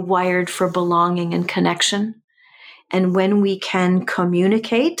so wired for belonging and connection. And when we can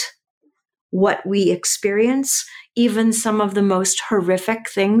communicate what we experience, even some of the most horrific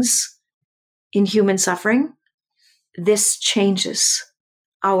things in human suffering, this changes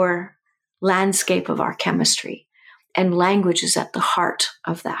our landscape of our chemistry. And language is at the heart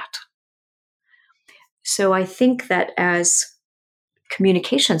of that. So I think that as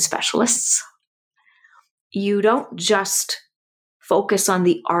communication specialists, you don't just focus on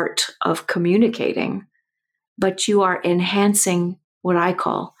the art of communicating, but you are enhancing what I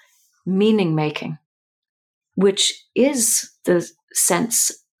call meaning making, which is the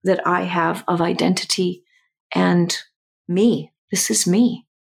sense that I have of identity and me. This is me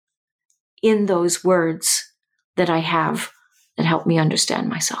in those words that I have that help me understand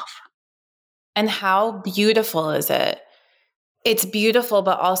myself. And how beautiful is it? It's beautiful,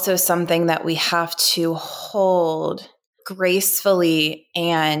 but also something that we have to hold gracefully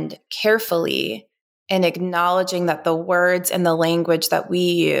and carefully, in acknowledging that the words and the language that we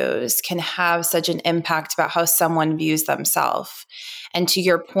use can have such an impact about how someone views themselves. And to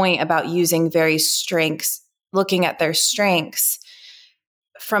your point about using looking at their strengths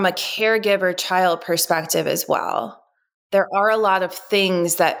from a caregiver child perspective as well, there are a lot of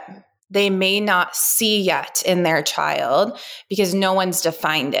things that they may not see yet in their child because no one's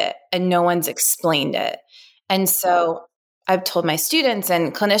defined it and no one's explained it. And so I've told my students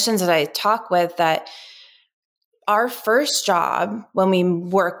and clinicians that I talk with that our first job when we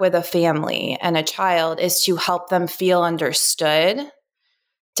work with a family and a child is to help them feel understood,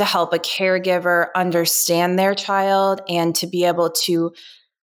 to help a caregiver understand their child, and to be able to,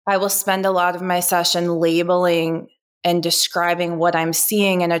 I will spend a lot of my session labeling and describing what I'm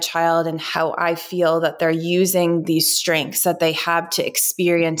seeing in a child and how I feel that they're using these strengths that they have to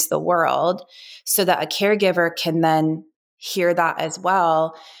experience the world, so that a caregiver can then hear that as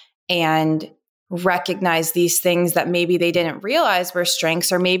well and recognize these things that maybe they didn't realize were strengths,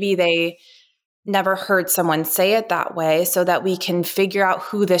 or maybe they never heard someone say it that way, so that we can figure out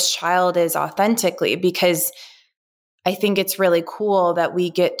who this child is authentically. Because I think it's really cool that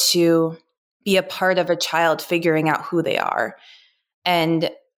we get to be a part of a child figuring out who they are.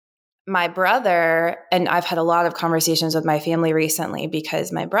 And my brother, and I've had a lot of conversations with my family recently,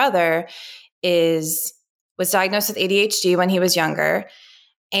 because my brother was diagnosed with ADHD when he was younger.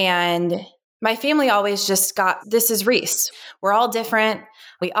 And my family always just got, this is Reese. We're all different.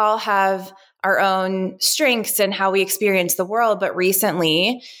 We all have our own strengths and how we experience the world. But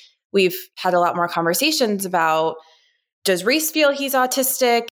recently, we've had a lot more conversations about, does Reese feel he's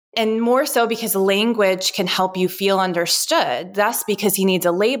autistic? And more so because language can help you feel understood. That's because he needs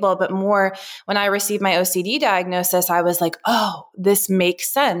a label. But more, when I received my OCD diagnosis, I was like, oh, this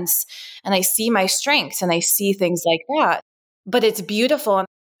makes sense. And I see my strengths and I see things like that. But it's beautiful.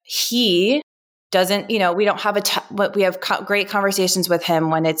 He doesn't, we don't have but we have great conversations with him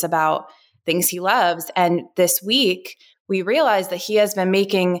when it's about things he loves. And this week, we realized that he has been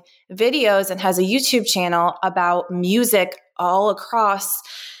making videos and has a YouTube channel about music all across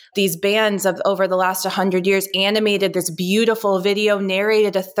these bands of over the last 100 years, animated this beautiful video,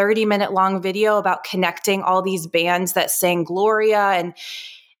 narrated a 30-minute long video about connecting all these bands that sang Gloria. And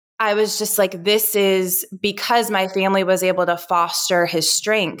I was just like, this is because my family was able to foster his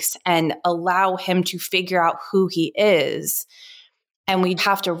strengths and allow him to figure out who he is. And we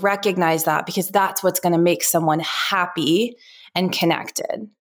have to recognize that, because that's what's going to make someone happy and connected.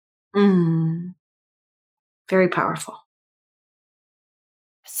 Very powerful.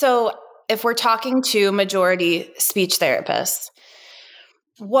 So if we're talking to majority speech therapists,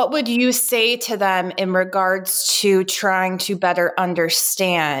 what would you say to them in regards to trying to better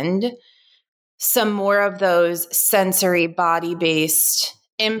understand some more of those sensory body-based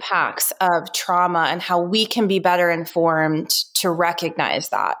impacts of trauma and how we can be better informed to recognize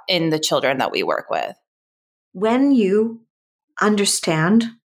that in the children that we work with? When you understand,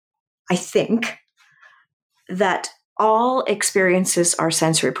 I think, that all experiences are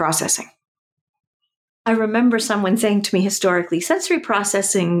sensory processing. I remember someone saying to me historically, sensory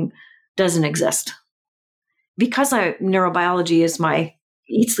processing doesn't exist. Because neurobiology is my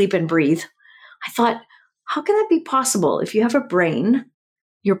eat, sleep, and breathe, I thought, how can that be possible? If you have a brain,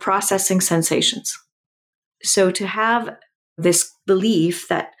 you're processing sensations. So to have this belief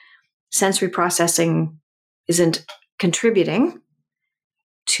that sensory processing isn't contributing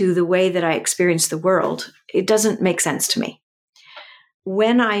to the way that I experience the world, it doesn't make sense to me.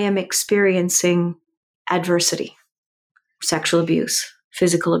 When I am experiencing adversity, sexual abuse,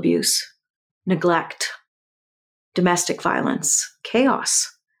 physical abuse, neglect, domestic violence,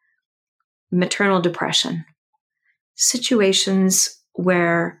 chaos, maternal depression, situations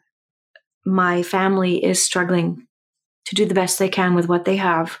where my family is struggling to do the best they can with what they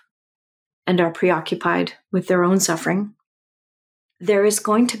have and are preoccupied with their own suffering, there is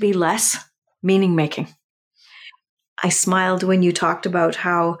going to be less meaning making. I smiled when you talked about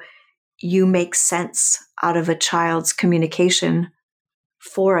how you make sense out of a child's communication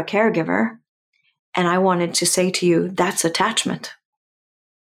for a caregiver. And I wanted to say to you, that's attachment.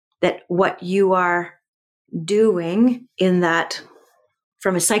 That what you are doing in that,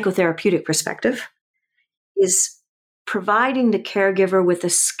 from a psychotherapeutic perspective, is providing the caregiver with a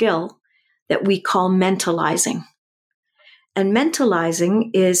skill that we call mentalizing. And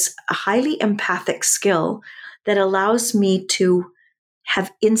mentalizing is a highly empathic skill that allows me to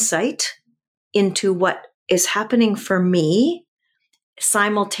have insight into what is happening for me,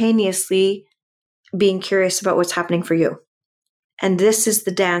 simultaneously being curious about what's happening for you. And this is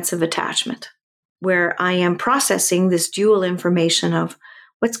the dance of attachment, where I am processing this dual information of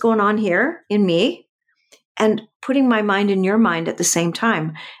what's going on here in me and putting my mind in your mind at the same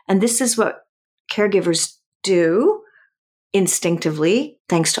time. And this is what caregivers do instinctively,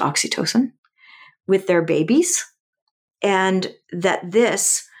 thanks to oxytocin, with their babies. And that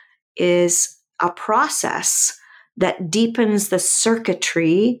this is a process that deepens the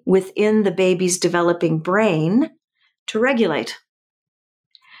circuitry within the baby's developing brain to regulate.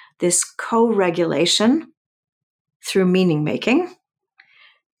 This co-regulation through meaning making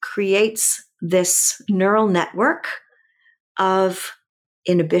creates this neural network of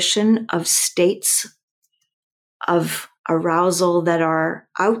inhibition of states of arousal that are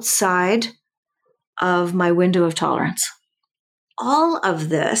outside of my window of tolerance. All of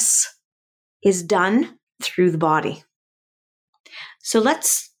this is done through the body. So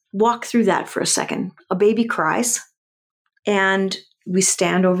let's walk through that for a second. A baby cries, and we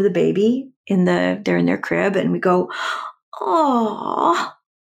stand over the baby they're in their crib, and we go, "Oh."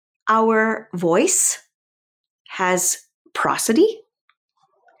 Our voice has prosody,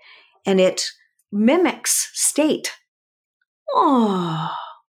 and it mimics state. Oh,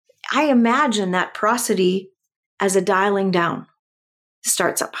 I imagine that prosody as a dialing down. It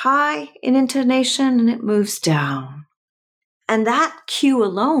starts up high in intonation and it moves down. And that cue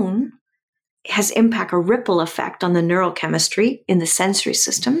alone has a ripple effect on the neurochemistry in the sensory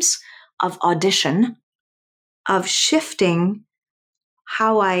systems of audition, of shifting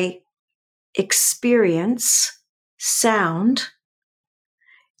how I experience sound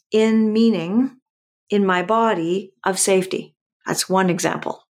in meaning in my body of safety. That's one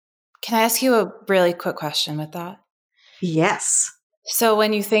example. Can I ask you a really quick question with that? Yes. So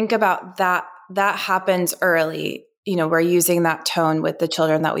when you think about that happens early, we're using that tone with the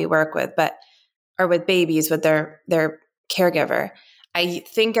children that we work with, or with babies with their caregiver. I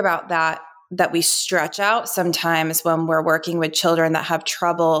think about that we stretch out sometimes when we're working with children that have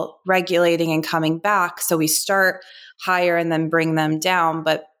trouble regulating and coming back. So we start higher and then bring them down,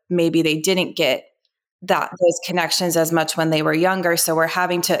 but maybe they didn't get those connections as much when they were younger. So we're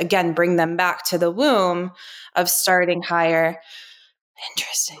having to, again, bring them back to the womb of starting higher.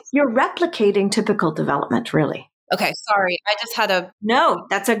 Interesting. You're replicating typical development, really. Okay, sorry. I just had No,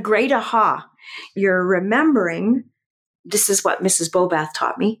 that's a great aha. You're remembering, this is what Mrs. Bobath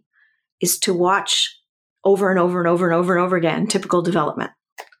taught me, is to watch over and over and over and over and over again, typical development.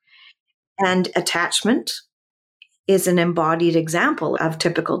 And attachment is an embodied example of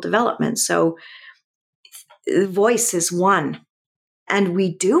typical development. So voice is one, and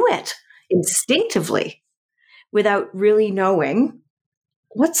we do it instinctively without really knowing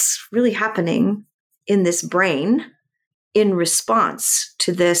what's really happening in this brain in response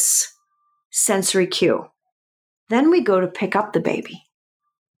to this sensory cue. Then we go to pick up the baby.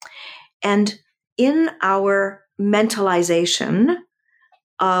 And in our mentalization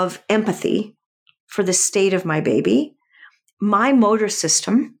of empathy for the state of my baby, my motor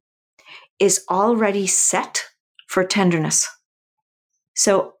system is already set for tenderness.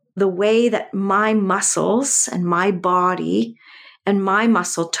 So the way that my muscles and my body and my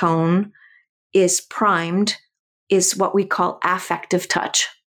muscle tone is primed is what we call affective touch.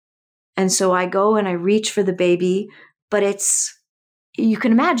 And so I go and I reach for the baby, but you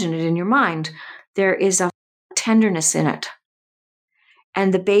can imagine it in your mind. There is a tenderness in it.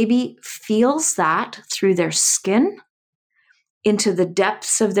 And the baby feels that through their skin into the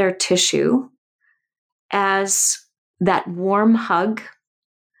depths of their tissue as that warm hug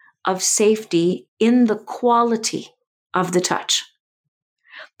of safety in the quality of the touch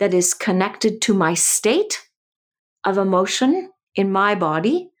that is connected to my state of emotion in my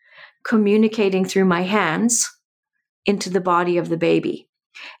body, communicating through my hands into the body of the baby.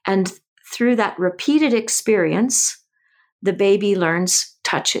 And through that repeated experience, the baby learns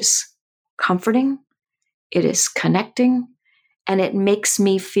touch is comforting, it is connecting, and it makes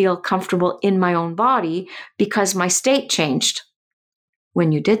me feel comfortable in my own body because my state changed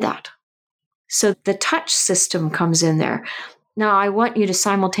when you did that. So the touch system comes in there. Now, I want you to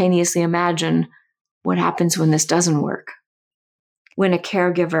simultaneously imagine what happens when this doesn't work. When a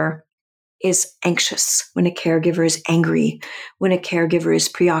caregiver is anxious, when a caregiver is angry, when a caregiver is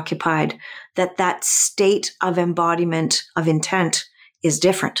preoccupied, that state of embodiment of intent is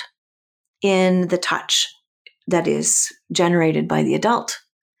different in the touch that is generated by the adult.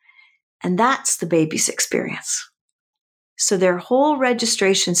 And that's the baby's experience. So their whole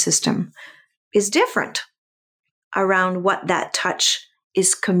registration system is different around what that touch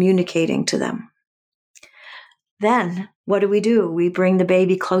is communicating to them. Then what do? We bring the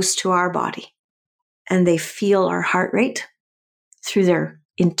baby close to our body, and they feel our heart rate through their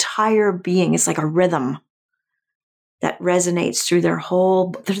entire being. It's like a rhythm that resonates through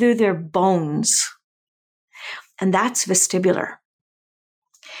their bones. And that's vestibular.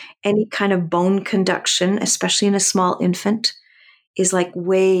 Any kind of bone conduction, especially in a small infant, is like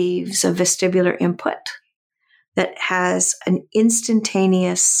waves of vestibular input that has an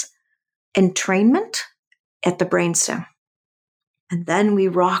instantaneous entrainment at the brainstem. And then we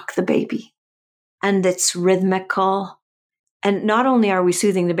rock the baby, and it's rhythmical. And not only are we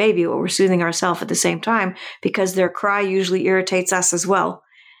soothing the baby, but we're soothing ourselves at the same time, because their cry usually irritates us as well.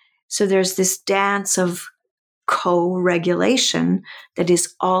 So there's this dance of co-regulation that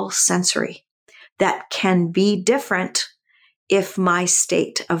is all sensory, that can be different if my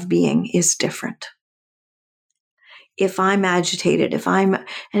state of being is different. If I'm agitated, and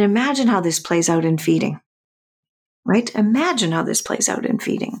imagine how this plays out in feeding, right? Imagine how this plays out in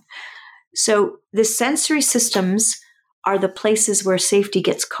feeding. So the sensory systems are the places where safety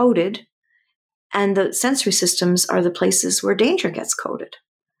gets coded, and the sensory systems are the places where danger gets coded.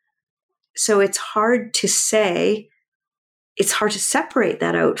 So it's hard to separate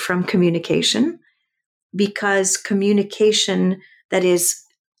that out from communication, because communication that is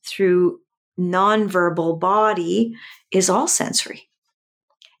through nonverbal body is all sensory.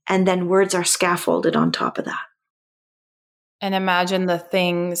 And then words are scaffolded on top of that. And imagine the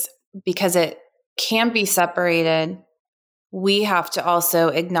things, because it can be separated, we have to also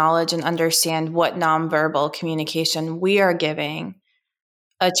acknowledge and understand what nonverbal communication we are giving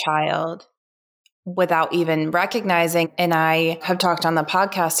a child without even recognizing. And I have talked on the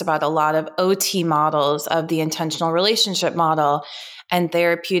podcast about a lot of OT models of the intentional relationship model and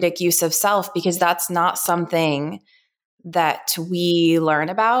therapeutic use of self, because that's not something that we learn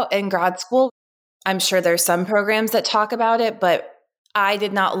about in grad school. I'm sure there's some programs that talk about it, but I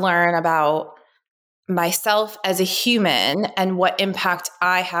did not learn about myself as a human and what impact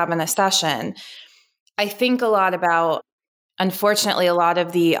I have in a session. I think a lot about, unfortunately, a lot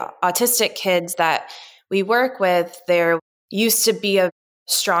of the autistic kids that we work with, there used to be a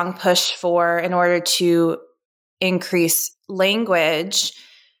strong push for, in order to increase language,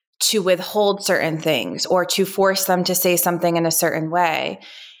 to withhold certain things or to force them to say something in a certain way.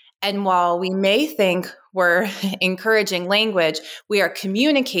 And while we may think we're encouraging language, we are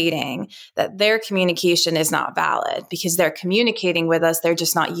communicating that their communication is not valid because they're communicating with us. They're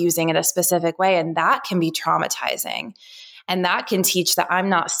just not using it a specific way. And that can be traumatizing. And that can teach that I'm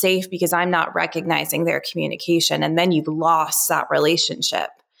not safe because I'm not recognizing their communication. And then you've lost that relationship.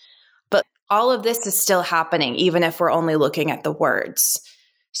 But all of this is still happening, even if we're only looking at the words.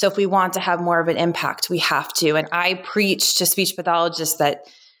 So if we want to have more of an impact, we have to. And I preach to speech pathologists that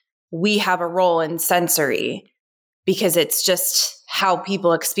we have a role in sensory because it's just how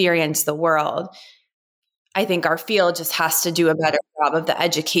people experience the world. I think our field just has to do a better job of the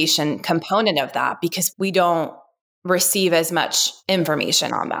education component of that, because we don't receive as much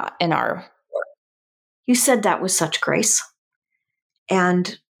information on that in our work. You said that with such grace.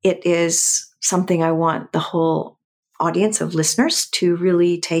 And it is something I want the whole audience of listeners to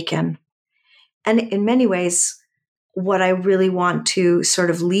really take in. And in many ways, what I really want to sort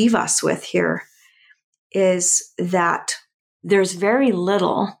of leave us with here is that there's very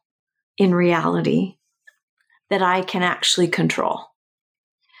little in reality that I can actually control.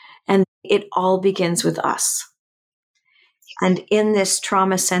 And it all begins with us. And in this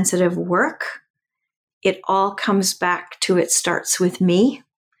trauma-sensitive work, it all comes back to it starts with me.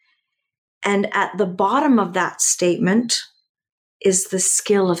 And at the bottom of that statement is the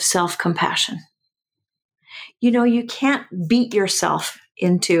skill of self-compassion. You know, you can't beat yourself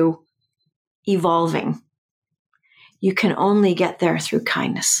into evolving. You can only get there through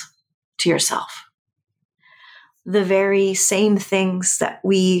kindness to yourself. The very same things that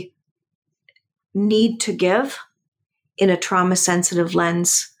we need to give in a trauma-sensitive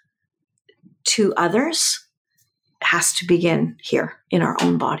lens to others has to begin here in our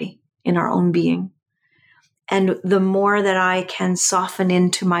own body, in our own being. And the more that I can soften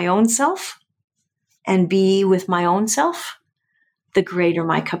into my own self and be with my own self, the greater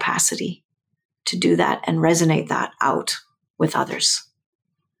my capacity to do that and resonate that out with others.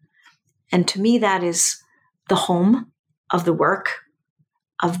 And to me, that is the home of the work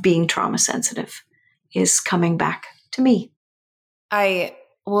of being trauma sensitive, is coming back to me. I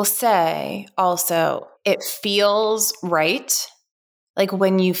will say also, it feels right. Like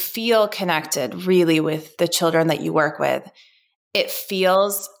when you feel connected really with the children that you work with, it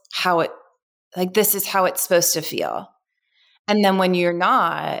feels like this is how it's supposed to feel. And then when you're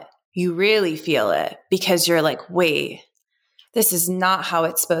not, you really feel it because you're like, wait, this is not how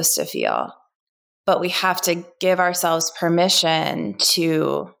it's supposed to feel. But we have to give ourselves permission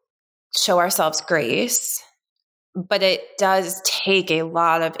to show ourselves grace. But it does take a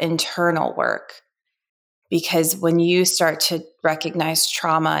lot of internal work, because when you start to recognize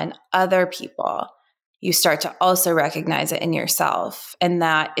trauma in other people, you start to also recognize it in yourself. And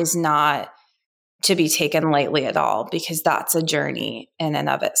that is not to be taken lightly at all, because that's a journey in and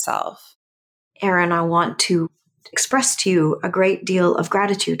of itself. Erin, I want to express to you a great deal of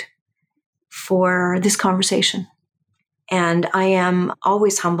gratitude for this conversation. And I am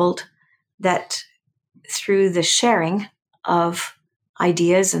always humbled that through the sharing of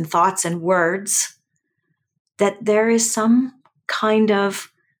ideas and thoughts and words, that there is some kind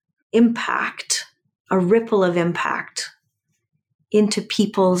of impact, a ripple of impact into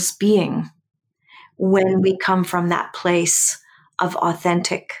people's being when we come from that place of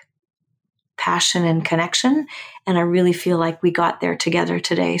authentic passion and connection. And I really feel like we got there together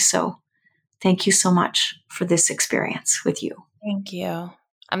today. So thank you so much for this experience with you. Thank you.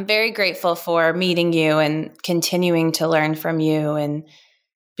 I'm very grateful for meeting you and continuing to learn from you and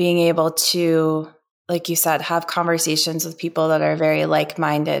being able to, like you said, have conversations with people that are very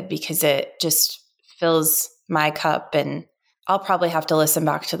like-minded, because it just fills my cup. And I'll probably have to listen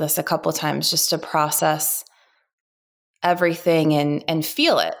back to this a couple of times just to process everything and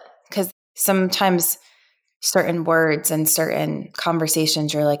feel it. Because sometimes certain words and certain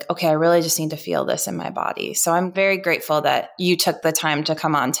conversations, you're like, okay, I really just need to feel this in my body. So I'm very grateful that you took the time to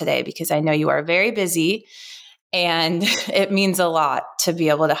come on today, because I know you are very busy and it means a lot to be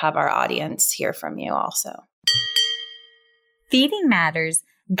able to have our audience hear from you also. Feeding Matters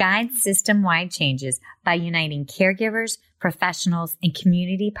guides system-wide changes by uniting caregivers, professionals, and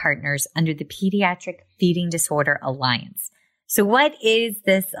community partners under the Pediatric Feeding Disorder Alliance. So what is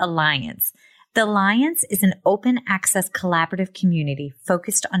this alliance? The Alliance is an open access collaborative community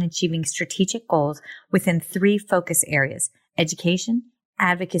focused on achieving strategic goals within 3 focus areas: education,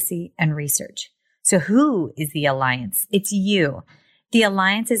 advocacy, and research. So who is the Alliance? It's you. The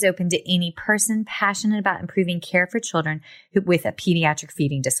Alliance is open to any person passionate about improving care for children with a pediatric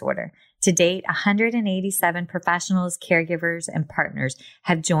feeding disorder. To date, 187 professionals, caregivers, and partners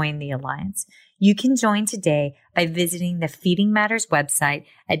have joined the Alliance. You can join today by visiting the Feeding Matters website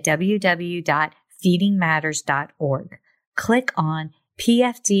at www.feedingmatters.org. Click on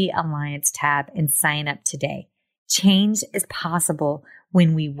PFD Alliance tab and sign up today. Change is possible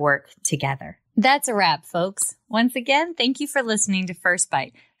when we work together. That's a wrap, folks. Once again, thank you for listening to First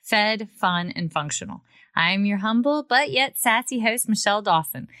Bite, fed, fun, and functional. I'm your humble but yet sassy host, Michelle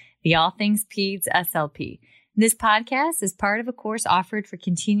Dawson, the All Things Peds SLP. This podcast is part of a course offered for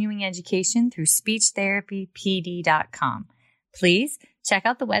continuing education through speechtherapypd.com. Please check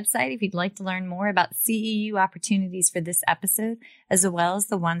out the website if you'd like to learn more about CEU opportunities for this episode, as well as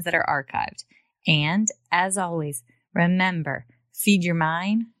the ones that are archived. And as always, remember, feed your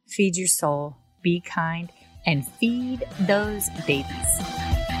mind, feed your soul, be kind, and feed those babies.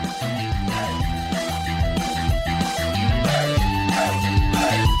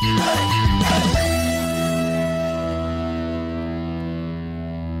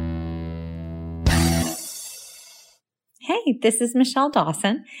 Hey, this is Michelle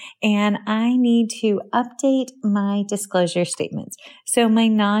Dawson, and I need to update my disclosure statements. So my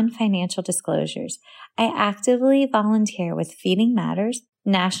non-financial disclosures. I actively volunteer with Feeding Matters,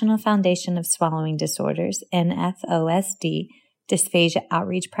 National Foundation of Swallowing Disorders, NFOSD, Dysphagia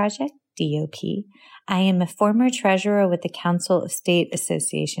Outreach Project, DOP. I am a former treasurer with the Council of State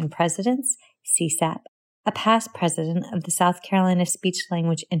Association Presidents, CSAP, a past president of the South Carolina Speech,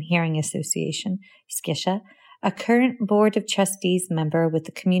 Language, and Hearing Association, SCISHA, a current Board of Trustees member with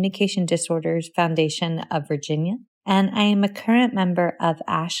the Communication Disorders Foundation of Virginia, and I am a current member of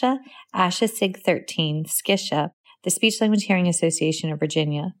ASHA SIG 13, SCISHA, the Speech Language Hearing Association of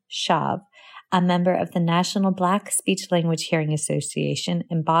Virginia, SHAV, a member of the National Black Speech Language Hearing Association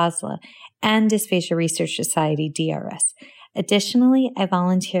in Basel, and Dysphagia Research Society, DRS. Additionally, I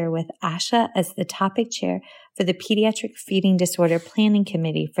volunteer with ASHA as the topic chair for the Pediatric Feeding Disorder Planning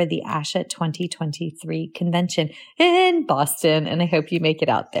Committee for the ASHA 2023 convention in Boston, and I hope you make it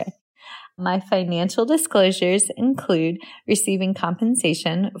out there. My financial disclosures include receiving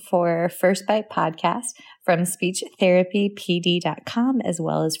compensation for First Bite podcast from speechtherapypd.com, as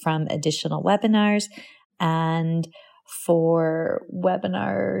well as from additional webinars and for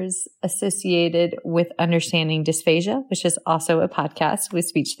webinars associated with Understanding Dysphagia, which is also a podcast with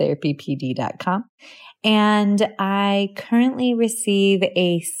speechtherapypd.com. And I currently receive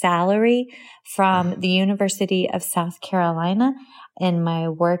a salary from the University of South Carolina in my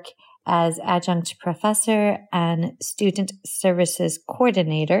work as adjunct professor and student services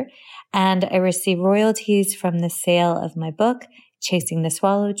coordinator. And I receive royalties from the sale of my book, Chasing the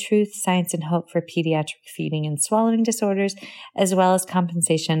Swallow: Truth, Science, and Hope for Pediatric Feeding and Swallowing Disorders, as well as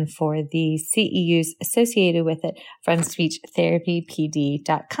compensation for the CEUs associated with it from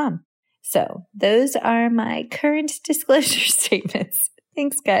speechtherapypd.com. So those are my current disclosure statements.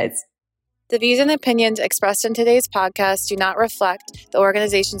 Thanks, guys. The views and opinions expressed in today's podcast do not reflect the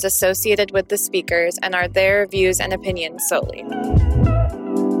organizations associated with the speakers and are their views and opinions solely.